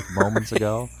 like, moments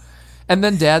ago. And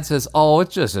then Dad says, oh,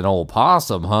 it's just an old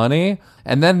possum, honey.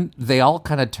 And then they all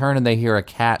kind of turn and they hear a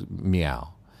cat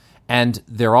meow. And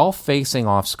they're all facing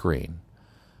off screen.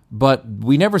 But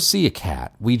we never see a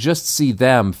cat. We just see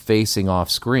them facing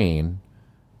off screen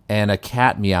and a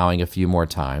cat meowing a few more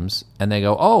times. And they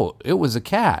go, oh, it was a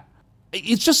cat.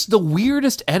 It's just the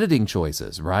weirdest editing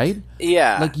choices, right?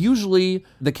 Yeah. Like, usually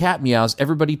the cat meows,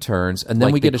 everybody turns, and then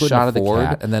like we get a shot of the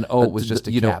cat, and then, oh, it was just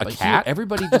a cat. A cat?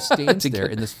 Everybody just stands there,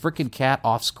 and this freaking cat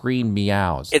off-screen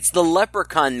meows. It's the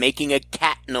leprechaun making a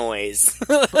cat noise.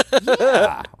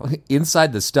 Yeah.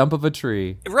 Inside the stump of a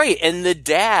tree. Right, and the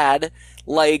dad,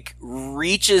 like,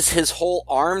 reaches his whole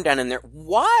arm down in there.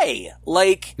 Why?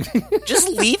 Like, just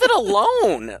leave it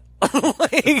alone.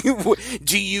 Like,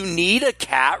 do you need a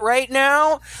cat right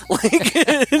now? Like,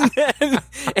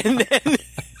 and then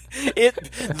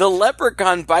the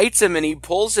leprechaun bites him and he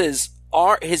pulls his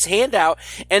hand out,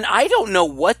 and I don't know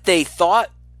what they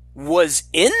thought was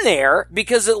in there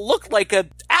because it looked like a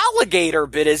alligator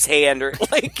bit his hand, or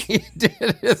like he did.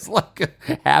 It's like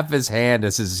half his hand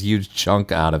is this huge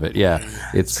chunk out of it. Yeah,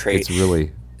 it's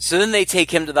really. So then they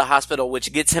take him to the hospital,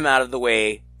 which gets him out of the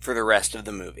way for the rest of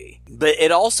the movie. But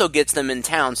it also gets them in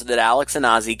town so that Alex and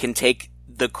Ozzy can take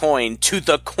the coin to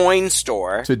the coin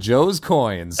store. To Joe's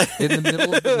Coins in the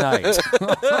middle of the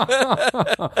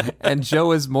night. And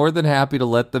Joe is more than happy to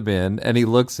let them in, and he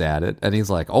looks at it, and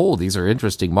he's like, oh, these are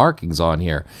interesting markings on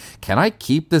here. Can I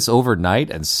keep this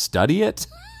overnight and study it?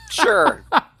 Sure.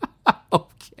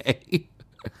 Okay.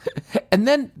 And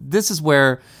then this is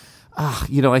where,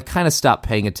 I kind of stopped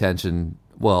paying attention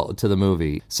to the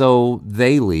movie. So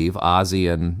they leave,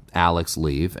 Ozzy and Alex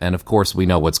leave, and of course we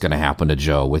know what's going to happen to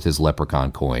Joe with his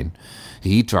leprechaun coin.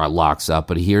 He locks up,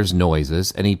 but he hears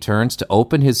noises, and he turns to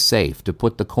open his safe to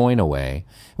put the coin away.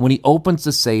 And when he opens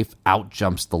the safe, out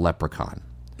jumps the leprechaun.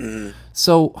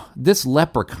 So this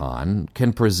leprechaun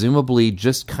can presumably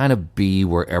just kind of be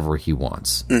wherever he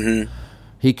wants.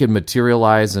 He can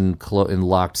materialize in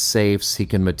locked safes. He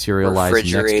can materialize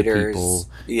next to people.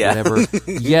 Whatever.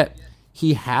 Yet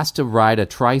he has to ride a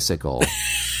tricycle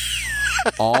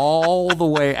all the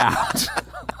way out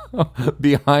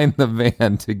behind the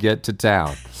van to get to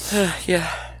town.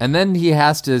 Yeah. And then he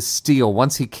has to steal,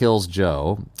 once he kills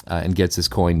Joe and gets his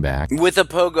coin back, with a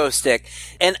pogo stick.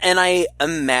 And I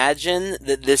imagine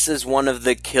that this is one of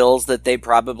the kills that they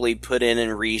probably put in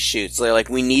reshoots. They're like,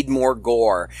 we need more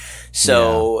gore.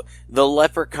 So the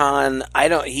leprechaun,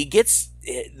 he gets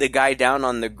the guy down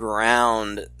on the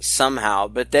ground somehow,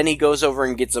 but then he goes over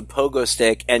and gets a pogo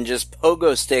stick and just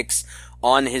pogo sticks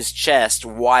on his chest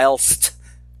whilst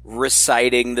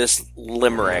reciting this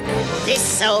limerick.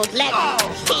 This old lep,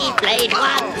 he played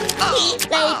one, he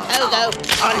played pogo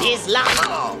on his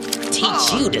lump.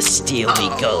 Teach you to steal me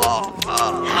gold.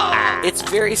 It's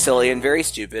very silly and very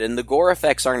stupid, and the gore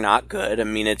effects are not good. I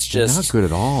mean, it's just... They're not good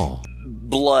at all.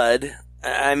 blood.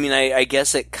 I mean, I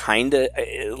guess it kind of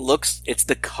looks, it's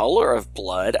the color of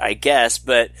blood, I guess,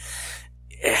 but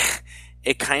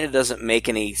it kind of doesn't make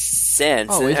any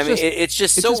sense. Oh, it's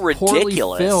just so poorly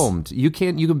ridiculous. Filmed. You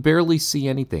can barely see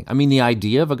anything. I mean, the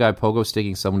idea of a guy pogo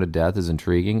sticking someone to death is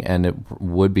intriguing, and it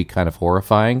would be kind of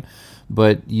horrifying,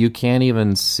 but you can't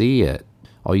even see it.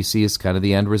 All you see is kind of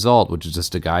the end result, which is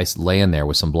just a guy laying there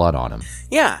with some blood on him.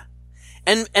 Yeah.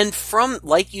 And from,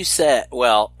 like you said,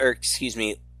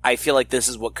 I feel like this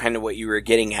is what you were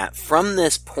getting at. From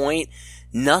this point,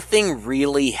 nothing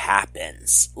really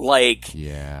happens. Like,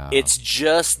 it's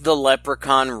just the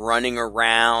leprechaun running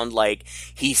around. Like,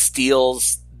 he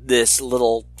steals this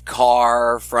little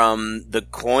car from the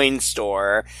coin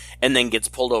store and then gets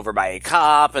pulled over by a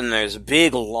cop, and there's a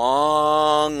big,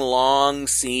 long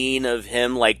scene of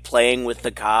him, like, playing with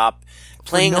the cop,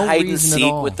 playing hide and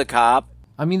seek with the cop.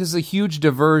 I mean, this is a huge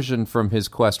diversion from his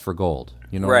quest for gold.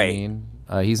 You know right. what I mean?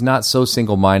 He's not so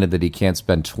single-minded that he can't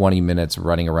spend 20 minutes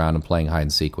running around and playing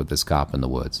hide-and-seek with this cop in the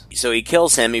woods. So he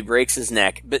kills him, he breaks his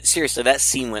neck, but seriously, that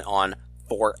scene went on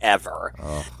forever.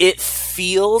 Oh. It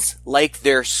feels like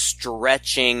they're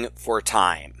stretching for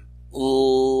time.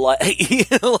 The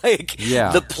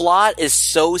plot is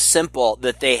so simple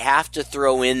that they have to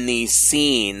throw in these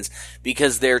scenes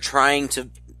because they're trying to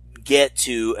get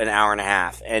to an hour and a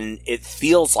half, and it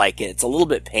feels like it. It's a little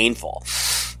bit painful.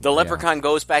 The leprechaun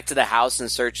goes back to the house and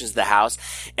searches the house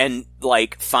and,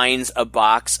 like, finds a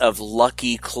box of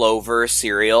Lucky Clover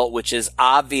cereal, which is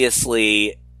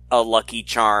obviously a Lucky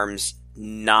Charms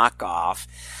knockoff.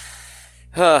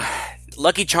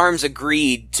 Lucky Charms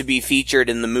agreed to be featured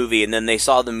in the movie, and then they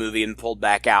saw the movie and pulled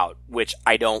back out, which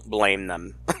I don't blame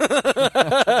them. But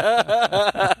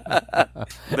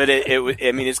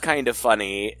it's kind of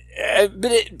funny.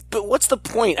 But what's the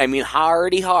point? I mean,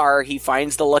 he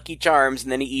finds the Lucky Charms,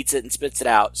 and then he eats it and spits it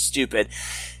out. Stupid.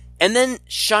 And then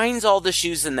shines all the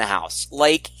shoes in the house.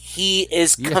 Like, he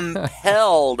is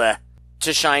compelled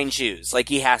to shine shoes. Like,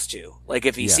 he has to. Like,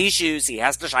 if he sees shoes, he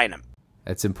has to shine them.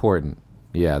 That's important.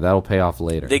 Yeah, that'll pay off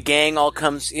later. The gang all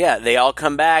they all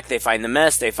come back, they find the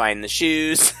mess, they find the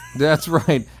shoes. That's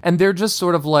right. And they're just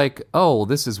sort of like, oh,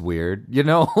 this is weird. You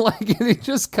know, like,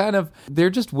 they're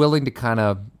just willing to kind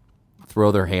of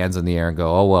throw their hands in the air and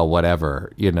go, oh, well,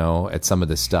 whatever, you know, at some of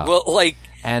this stuff. Well, like,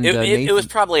 and it was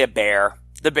probably a bear.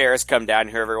 The bears come down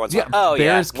here every once in a while. Oh,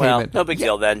 bears no big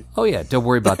deal then. Oh, yeah, don't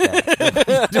worry about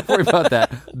that. Don't worry about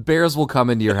that. Bears will come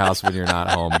into your house when you're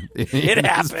not home. It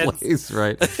happens. Place,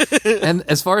 right? And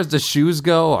as far as the shoes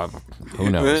go, who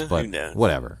knows? But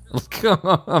whatever.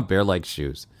 Bear likes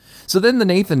shoes. So then the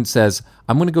Nathan says,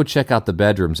 I'm going to go check out the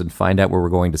bedrooms and find out where we're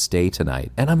going to stay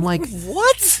tonight. And I'm like,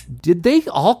 what? Did they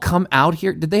all come out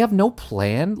here? Did they have no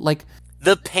plan? Like,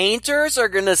 the painters are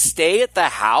going to stay at the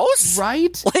house?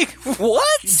 Right? Like,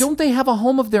 what? Don't they have a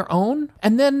home of their own?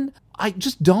 And then it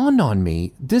just dawned on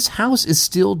me, this house is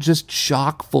still just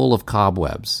chock full of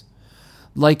cobwebs.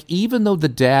 Like, even though the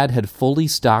dad had fully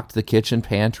stocked the kitchen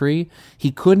pantry, he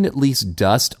couldn't at least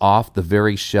dust off the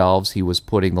very shelves he was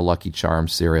putting the Lucky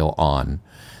Charms cereal on.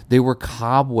 There were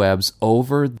cobwebs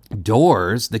over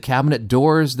doors, the cabinet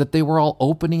doors that they were all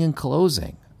opening and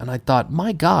closing. And I thought,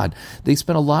 my God, they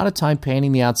spent a lot of time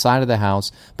painting the outside of the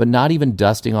house, but not even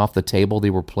dusting off the table they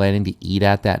were planning to eat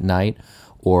at that night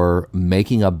or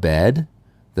making a bed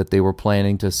that they were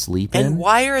planning to sleep in. And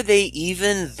why are they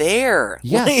even there?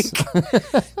 Yes.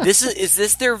 Like, is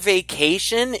this their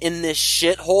vacation in this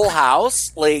shithole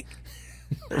house? Like,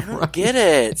 I don't get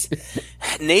it.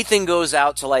 Nathan goes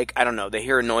out to, like, I don't know, they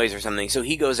hear a noise or something, so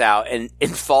he goes out and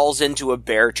falls into a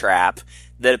bear trap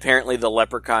that apparently the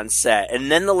leprechaun set.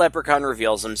 And then the leprechaun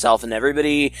reveals himself and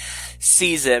everybody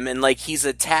sees him and, like, he's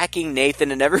attacking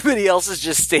Nathan and everybody else is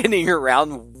just standing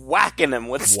around whacking him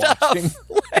with stuff.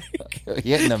 Like,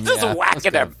 hitting him, just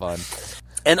whacking him. Fun.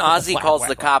 And Ozzy calls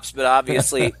the cops, but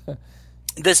obviously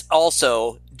this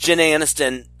also, Jen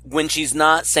Aniston, when she's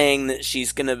not saying that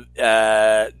she's going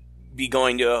to be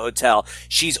going to a hotel,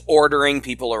 she's ordering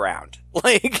people around.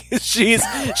 Like, she's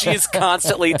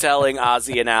constantly telling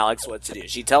Ozzy and Alex what to do.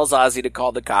 She tells Ozzy to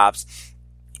call the cops,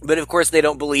 but of course they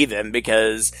don't believe him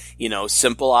because, you know,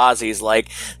 simple Ozzy's like,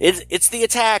 it's the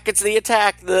attack,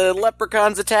 the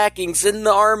leprechaun's attacking, send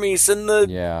the army, send the...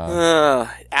 Yeah.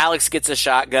 Alex gets a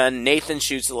shotgun, Nathan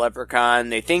shoots the leprechaun,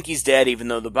 they think he's dead even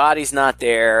though the body's not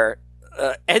there,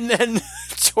 and then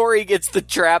Tori gets the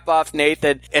trap off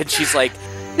Nathan, and she's like,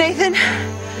 Nathan,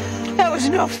 that was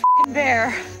no f***ing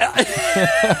bear.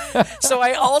 So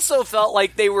I also felt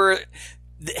like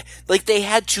they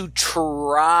had to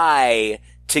try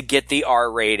to get the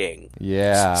R rating.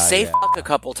 Yeah. Say fuck a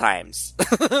couple times.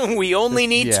 We only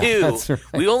need 2. That's right.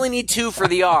 We only need 2 for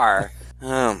the R.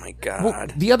 Oh my God. Well,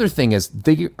 the other thing is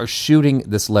they are shooting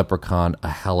this leprechaun a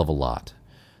hell of a lot.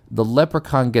 The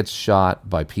leprechaun gets shot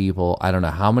by people, I don't know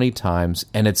how many times,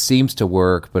 and it seems to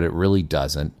work, but it really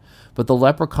doesn't. But the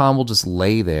leprechaun will just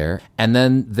lay there, and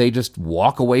then they just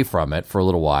walk away from it for a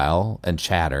little while and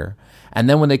chatter. And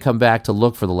then when they come back to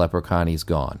look for the leprechaun, he's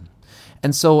gone.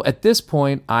 And so at this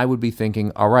point, I would be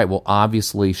thinking, all right, well,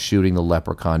 obviously shooting the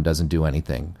leprechaun doesn't do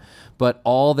anything. But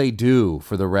all they do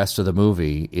for the rest of the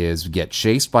movie is get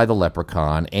chased by the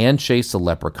leprechaun and chase the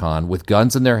leprechaun with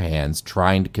guns in their hands,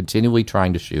 continually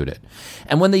trying to shoot it.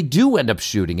 And when they do end up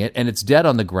shooting it and it's dead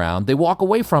on the ground, they walk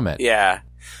away from it. Yeah.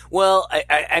 Well,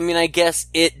 I mean, I guess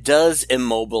it does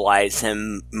immobilize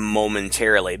him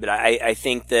momentarily, but I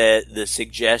think that the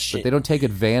suggestion... But they don't take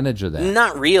advantage of that.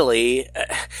 Not really.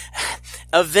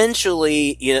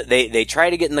 Eventually, they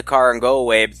try to get in the car and go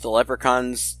away, but the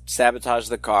leprechauns sabotage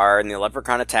the car, and the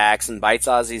leprechaun attacks and bites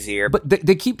Ozzy's ear. But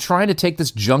they keep trying to take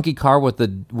this junky car with the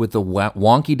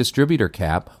wonky distributor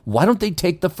cap. Why don't they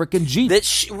take the frickin' Jeep? That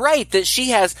she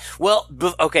has... Well,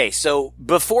 okay, so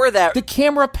before that... The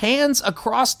camera pans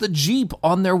across the Jeep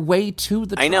on their way to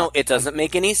the truck. I know, it doesn't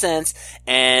make any sense,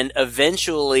 and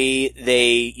eventually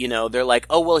they're like,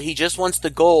 oh, well, he just wants the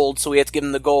gold, so we have to give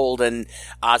him the gold, and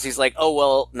Ozzy's like, oh,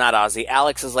 well, not Ozzy.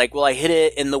 Alex is like, well, I hid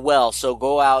it in the well, so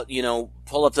go out,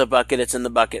 pull up the bucket, it's in the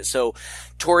bucket. So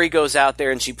Tori goes out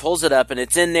there and she pulls it up and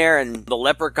it's in there, and the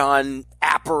leprechaun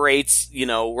apparates,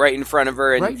 right in front of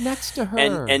her. And, right next to her.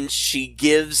 And she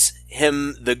gives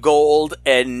him the gold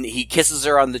and he kisses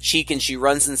her on the cheek and she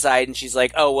runs inside and she's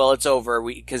like, oh, well, it's over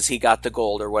because he got the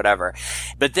gold or whatever.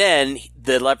 But then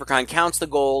the leprechaun counts the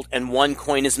gold and one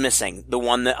coin is missing, the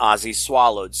one that Ozzy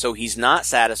swallowed. So he's not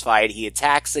satisfied. He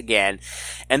attacks again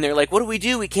and they're like, what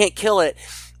do? We can't kill it.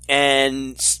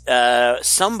 And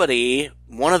somebody,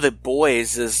 one of the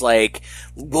boys, is like,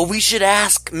 well, we should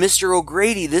ask Mr.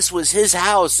 O'Grady. This was his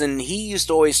house, and he used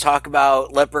to always talk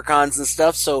about leprechauns and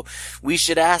stuff, so we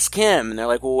should ask him. And they're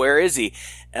like, well, where is he?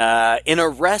 In a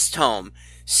rest home.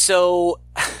 So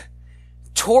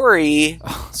Tori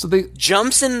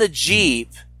jumps in the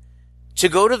Jeep to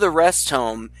go to the rest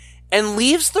home and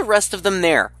leaves the rest of them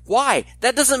there. Why?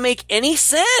 That doesn't make any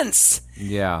sense.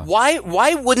 Yeah.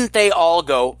 Why wouldn't they all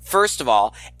go, first of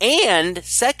all? And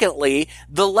secondly,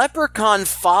 the leprechaun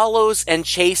follows and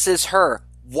chases her.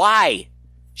 Why?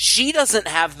 She doesn't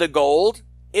have the gold.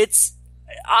 It's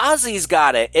Ozzy's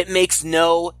got it. It makes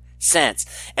no sense.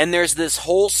 And there's this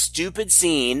whole stupid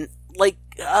scene,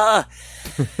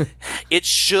 it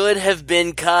should have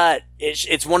been cut.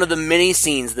 It's one of the many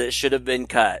scenes that should have been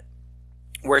cut,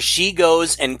 where she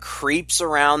goes and creeps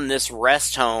around this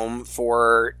rest home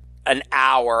for an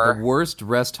hour. The worst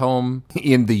rest home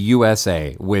in the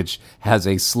USA, which has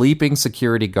a sleeping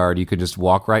security guard you can just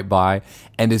walk right by,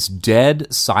 and is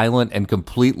dead, silent, and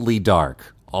completely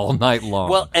dark all night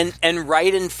long. Well, and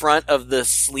right in front of the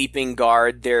sleeping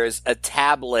guard, there's a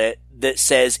tablet that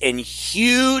says in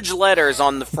huge letters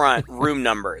on the front, room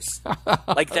numbers. Written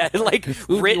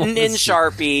in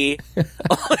Sharpie.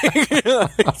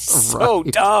 It's so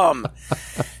dumb.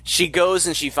 She goes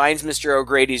and she finds Mr.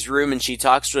 O'Grady's room and she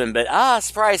talks to him, but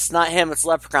surprise, it's not him, it's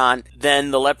Leprechaun.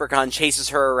 Then the Leprechaun chases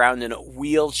her around in a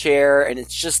wheelchair, and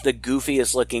it's just the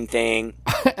goofiest looking thing.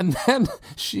 And then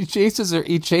he chases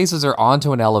her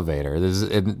onto an elevator.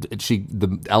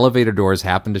 The elevator doors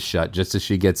happen to shut just as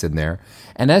she gets in there.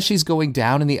 And as she's going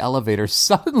down in the elevator,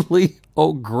 suddenly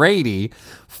O'Grady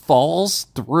falls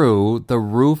through the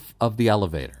roof of the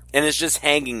elevator. And it's just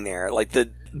hanging there,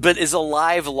 but is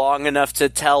alive long enough to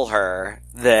tell her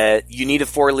that you need a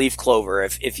 4-leaf clover.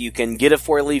 If you can get a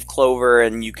 4-leaf clover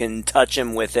and you can touch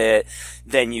him with it,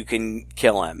 then you can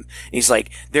kill him. And he's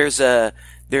like, there's a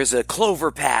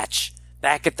clover patch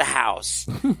back at the house.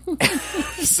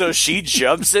 So she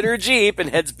jumps in her Jeep and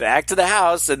heads back to the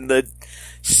house, and the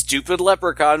stupid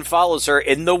leprechaun follows her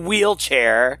in the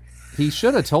wheelchair. He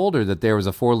should have told her that there was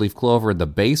a 4-leaf clover in the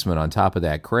basement on top of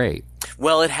that crate.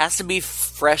 Well, it has to be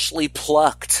freshly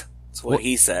plucked. That's what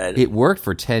he said. It worked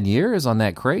for 10 years on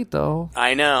that crate, though.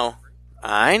 I know.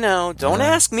 Don't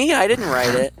ask me. I didn't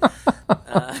write it.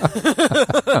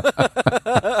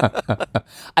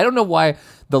 I don't know why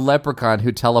the leprechaun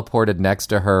who teleported next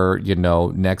to her,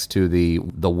 next to the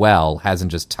well,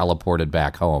 hasn't just teleported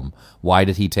back home. Why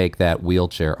did he take that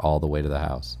wheelchair all the way to the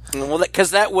house? Well,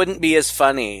 because that wouldn't be as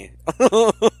funny.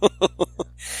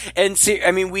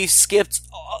 And we've skipped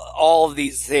all of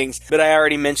these things, but I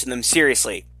already mentioned them.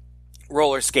 Seriously.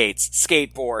 Roller skates,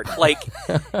 skateboard,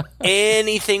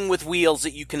 anything with wheels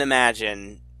that you can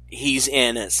imagine. he's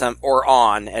in at some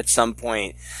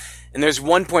point. And there's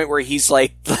one point where he's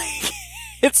like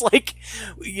it's like,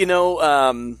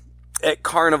 at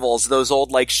carnivals, those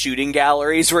old like shooting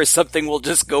galleries where something will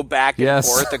just go back and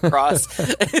forth across.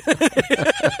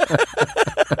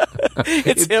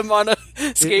 It's him on a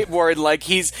skateboard, like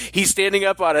he's standing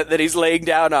up on it, then he's laying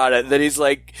down on it, then he's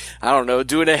like, I don't know,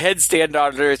 doing a headstand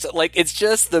on it. Like, it's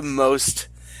just the most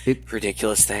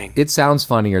ridiculous thing. It sounds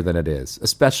funnier than it is,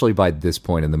 especially by this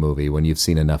point in the movie when you've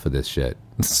seen enough of this shit.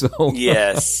 So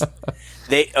yes.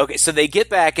 So they get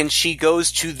back and she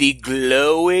goes to the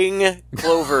glowing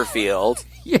clover field.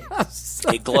 Yes.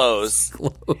 It glows.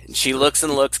 She looks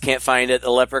and looks, can't find it.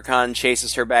 The leprechaun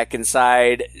chases her back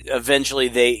inside. Eventually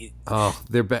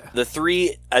they're back. The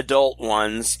three adult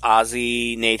ones,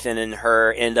 Ozzy, Nathan, and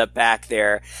her, end up back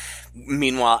there.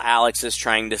 Meanwhile, Alex is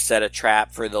trying to set a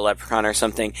trap for the leprechaun or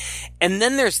something. And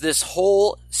then there's this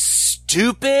whole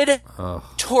stupid...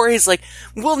 Tori's like,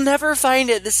 we'll never find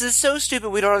it. This is so stupid.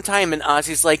 We don't have time. And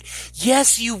Ozzy's like,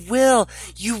 yes, you will.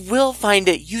 You will find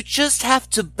it. You just have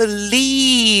to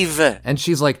believe. And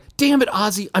she's like, damn it,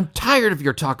 Ozzy. I'm tired of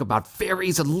your talk about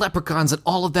fairies and leprechauns and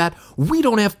all of that. We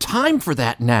don't have time for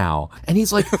that now. And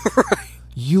he's like,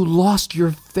 you lost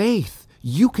your faith.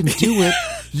 You can do it.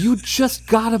 You just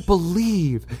gotta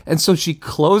believe. And so she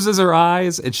closes her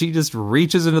eyes and she just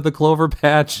reaches into the clover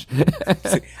patch.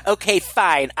 Okay,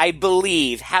 fine. I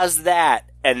believe. How's that?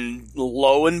 And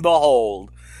lo and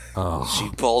behold, she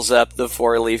pulls up the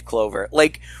 4-leaf clover.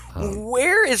 Like,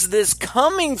 where is this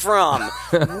coming from?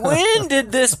 When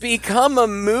did this become a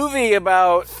movie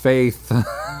about faith?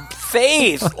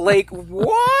 Faith. Like,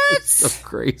 what? So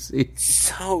crazy.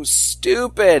 So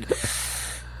stupid.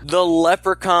 The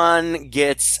leprechaun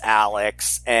gets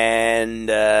Alex and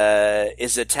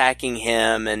is attacking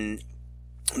him, and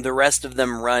the rest of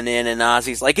them run in, and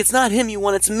Ozzy's like, it's not him you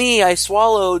want, it's me. I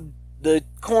swallowed the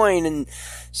coin. And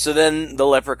so then the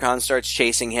leprechaun starts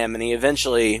chasing him, and he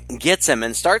eventually gets him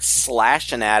and starts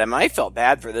slashing at him. I felt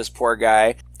bad for this poor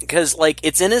guy because, like,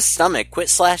 it's in his stomach. Quit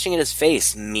slashing at his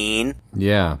face, mean.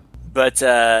 Yeah. But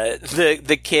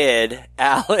the kid,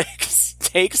 Alex,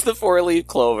 takes the 4-leaf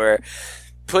clover,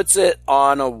 puts it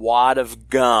on a wad of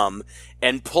gum,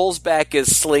 and pulls back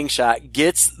his slingshot,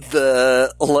 gets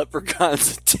the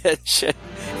leprechaun's attention,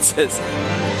 says,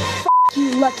 F***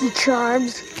 you, Lucky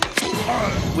Charms.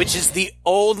 Which is the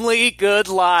only good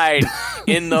line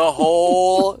in the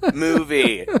whole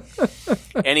movie.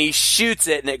 And he shoots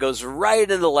it, and it goes right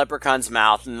into the leprechaun's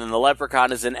mouth, and then the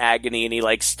leprechaun is in agony, and he,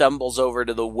 like, stumbles over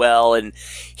to the well, and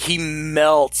he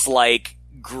melts, like,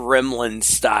 Gremlin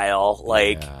style,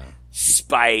 like... Yeah.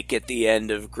 Spike at the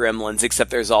end of Gremlins,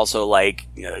 except there's also like,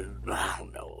 I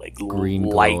don't know, like green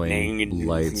lightning and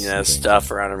lights, stuff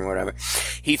around him or whatever.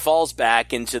 He falls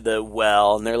back into the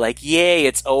well, and they're like, yay,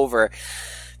 it's over.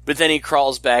 But then he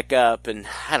crawls back up and,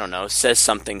 I don't know, says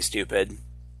something stupid.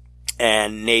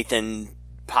 And Nathan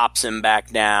pops him back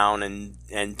down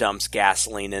and dumps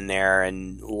gasoline in there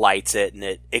and lights it, and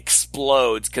it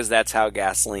explodes because that's how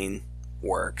gasoline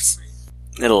works.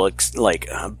 It'll look like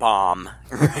a bomb,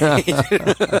 right?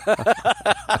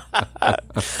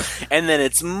 And then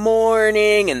it's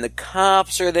morning, and the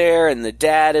cops are there, and the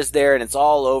dad is there, and it's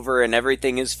all over, and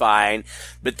everything is fine.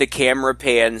 But the camera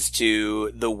pans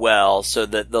to the well so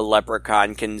that the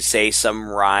leprechaun can say some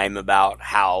rhyme about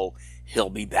how he'll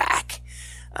be back.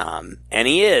 And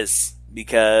he is.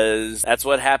 Because that's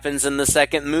what happens in the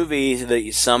second movie,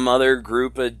 that some other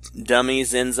group of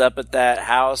dummies ends up at that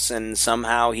house, and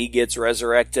somehow he gets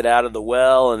resurrected out of the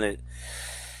well, and it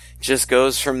just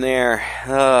goes from there.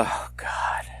 Oh,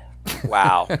 God.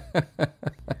 Wow.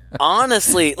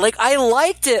 Honestly, like, I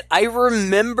liked it. I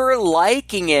remember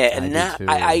liking it. And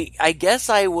I guess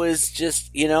I was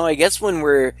just, I guess when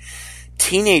we're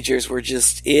teenagers, we're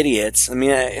just idiots. I mean,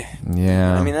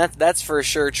 that's for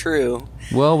sure true.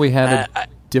 Well, we had a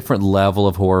different level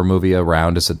of horror movie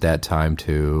around us at that time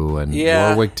too, and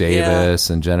Warwick Davis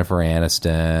and Jennifer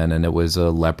Aniston, and it was a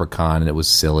leprechaun, and it was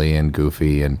silly and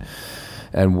goofy, and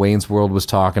Wayne's World was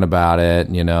talking about it,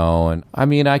 and I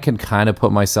mean, I can kind of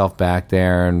put myself back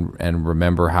there and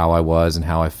remember how I was and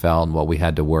how I felt and what we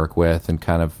had to work with, and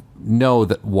kind of know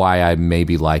that why I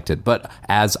maybe liked it. But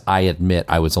as I admit,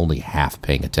 I was only half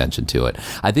paying attention to it.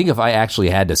 I think if I actually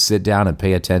had to sit down and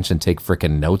pay attention, take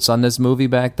frickin' notes on this movie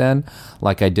back then,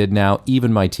 like I did now,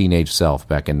 even my teenage self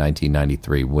back in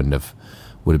 1993 would have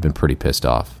been pretty pissed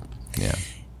off. Yeah.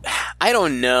 I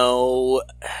don't know,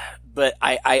 but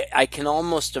I can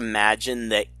almost imagine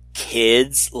that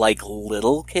kids, like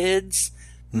little kids,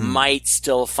 might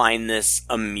still find this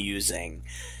amusing.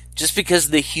 Just because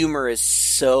the humor is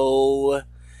so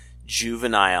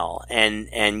juvenile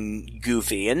and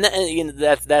goofy, and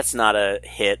that's not a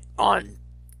hit on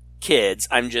kids.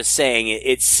 I'm just saying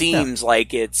it seems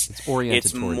like it's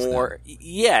oriented towards more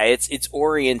it's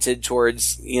oriented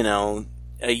towards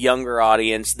a younger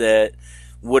audience that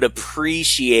would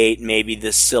appreciate maybe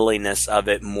the silliness of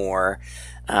it more.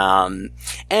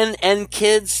 And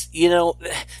kids,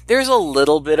 there's a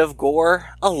little bit of gore,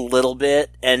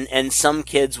 and some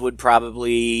kids would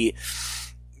probably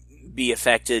be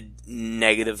affected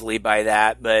negatively by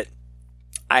that, but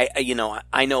I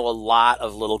know a lot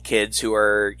of little kids who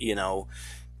are,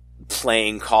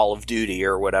 playing Call of Duty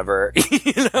or whatever,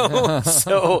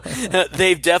 so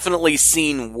they've definitely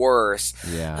seen worse.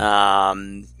 Yeah.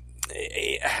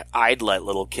 I'd let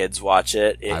little kids watch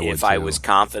it if I was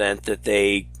confident that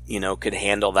they, could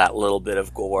handle that little bit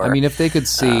of gore. I mean, if they could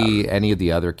see any of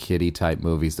the other kiddie type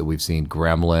movies that we've seen,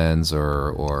 Gremlins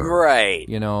or right,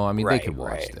 they could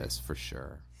watch this for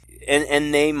sure.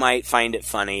 And they might find it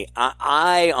funny.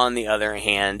 I, on the other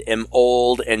hand, am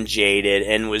old and jaded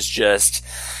and was just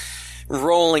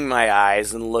rolling my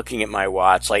eyes and looking at my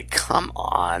watch like, come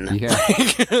on. Yeah.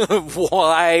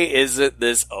 Why isn't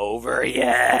this over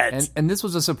yet? And this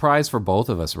was a surprise for both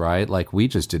of us, right? Like, we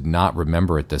just did not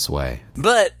remember it this way.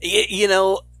 But,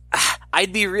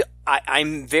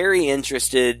 I'm very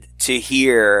interested to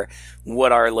hear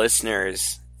what our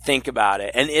listeners think about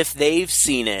it, and if they've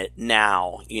seen it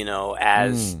now,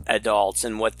 as adults,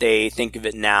 and what they think of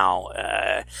it now,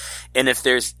 and if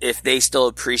they still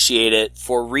appreciate it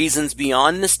for reasons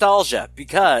beyond nostalgia,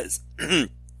 because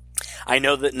I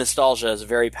know that nostalgia is a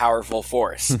very powerful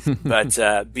force,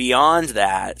 but beyond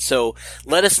that, so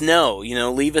let us know.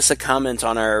 Leave us a comment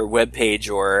on our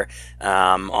webpage or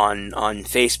on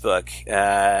Facebook.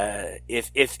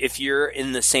 If you're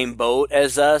in the same boat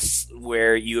as us,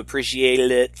 where you appreciated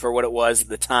it for what it was at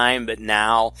the time, but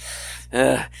now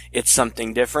it's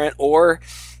something different, or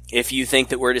if you think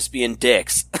that we're just being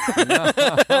dicks. But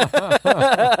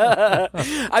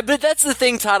that's the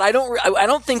thing, Todd. I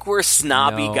don't think we're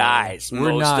snobby guys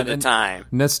most of the time.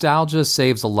 Nostalgia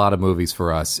saves a lot of movies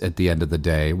for us at the end of the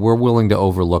day. We're willing to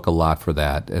overlook a lot for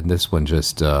that, and this one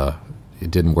just it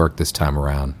didn't work this time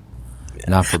around.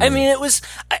 Not for me. I mean,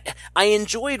 I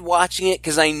enjoyed watching it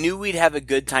because I knew we'd have a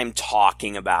good time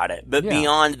talking about it. But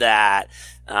beyond that,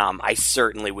 I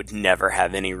certainly would never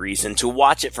have any reason to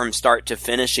watch it from start to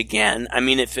finish again. I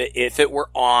mean, if it were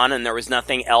on and there was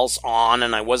nothing else on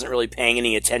and I wasn't really paying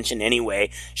any attention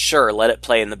anyway, sure, let it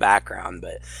play in the background.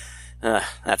 But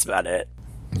that's about it.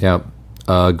 Yep,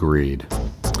 agreed.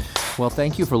 Well,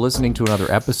 thank you for listening to another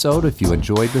episode. If you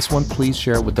enjoyed this one, please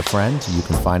share it with a friend. You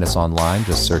can find us online.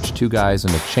 Just search Two Guys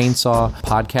and a Chainsaw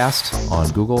podcast on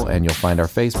Google, and you'll find our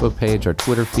Facebook page, our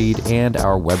Twitter feed, and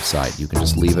our website. You can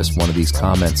just leave us one of these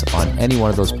comments on any one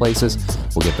of those places.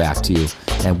 We'll get back to you,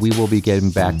 and we will be getting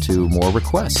back to more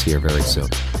requests here very soon.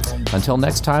 Until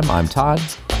next time, I'm Todd.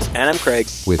 And I'm Craig.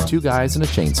 With Two Guys and a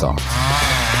Chainsaw.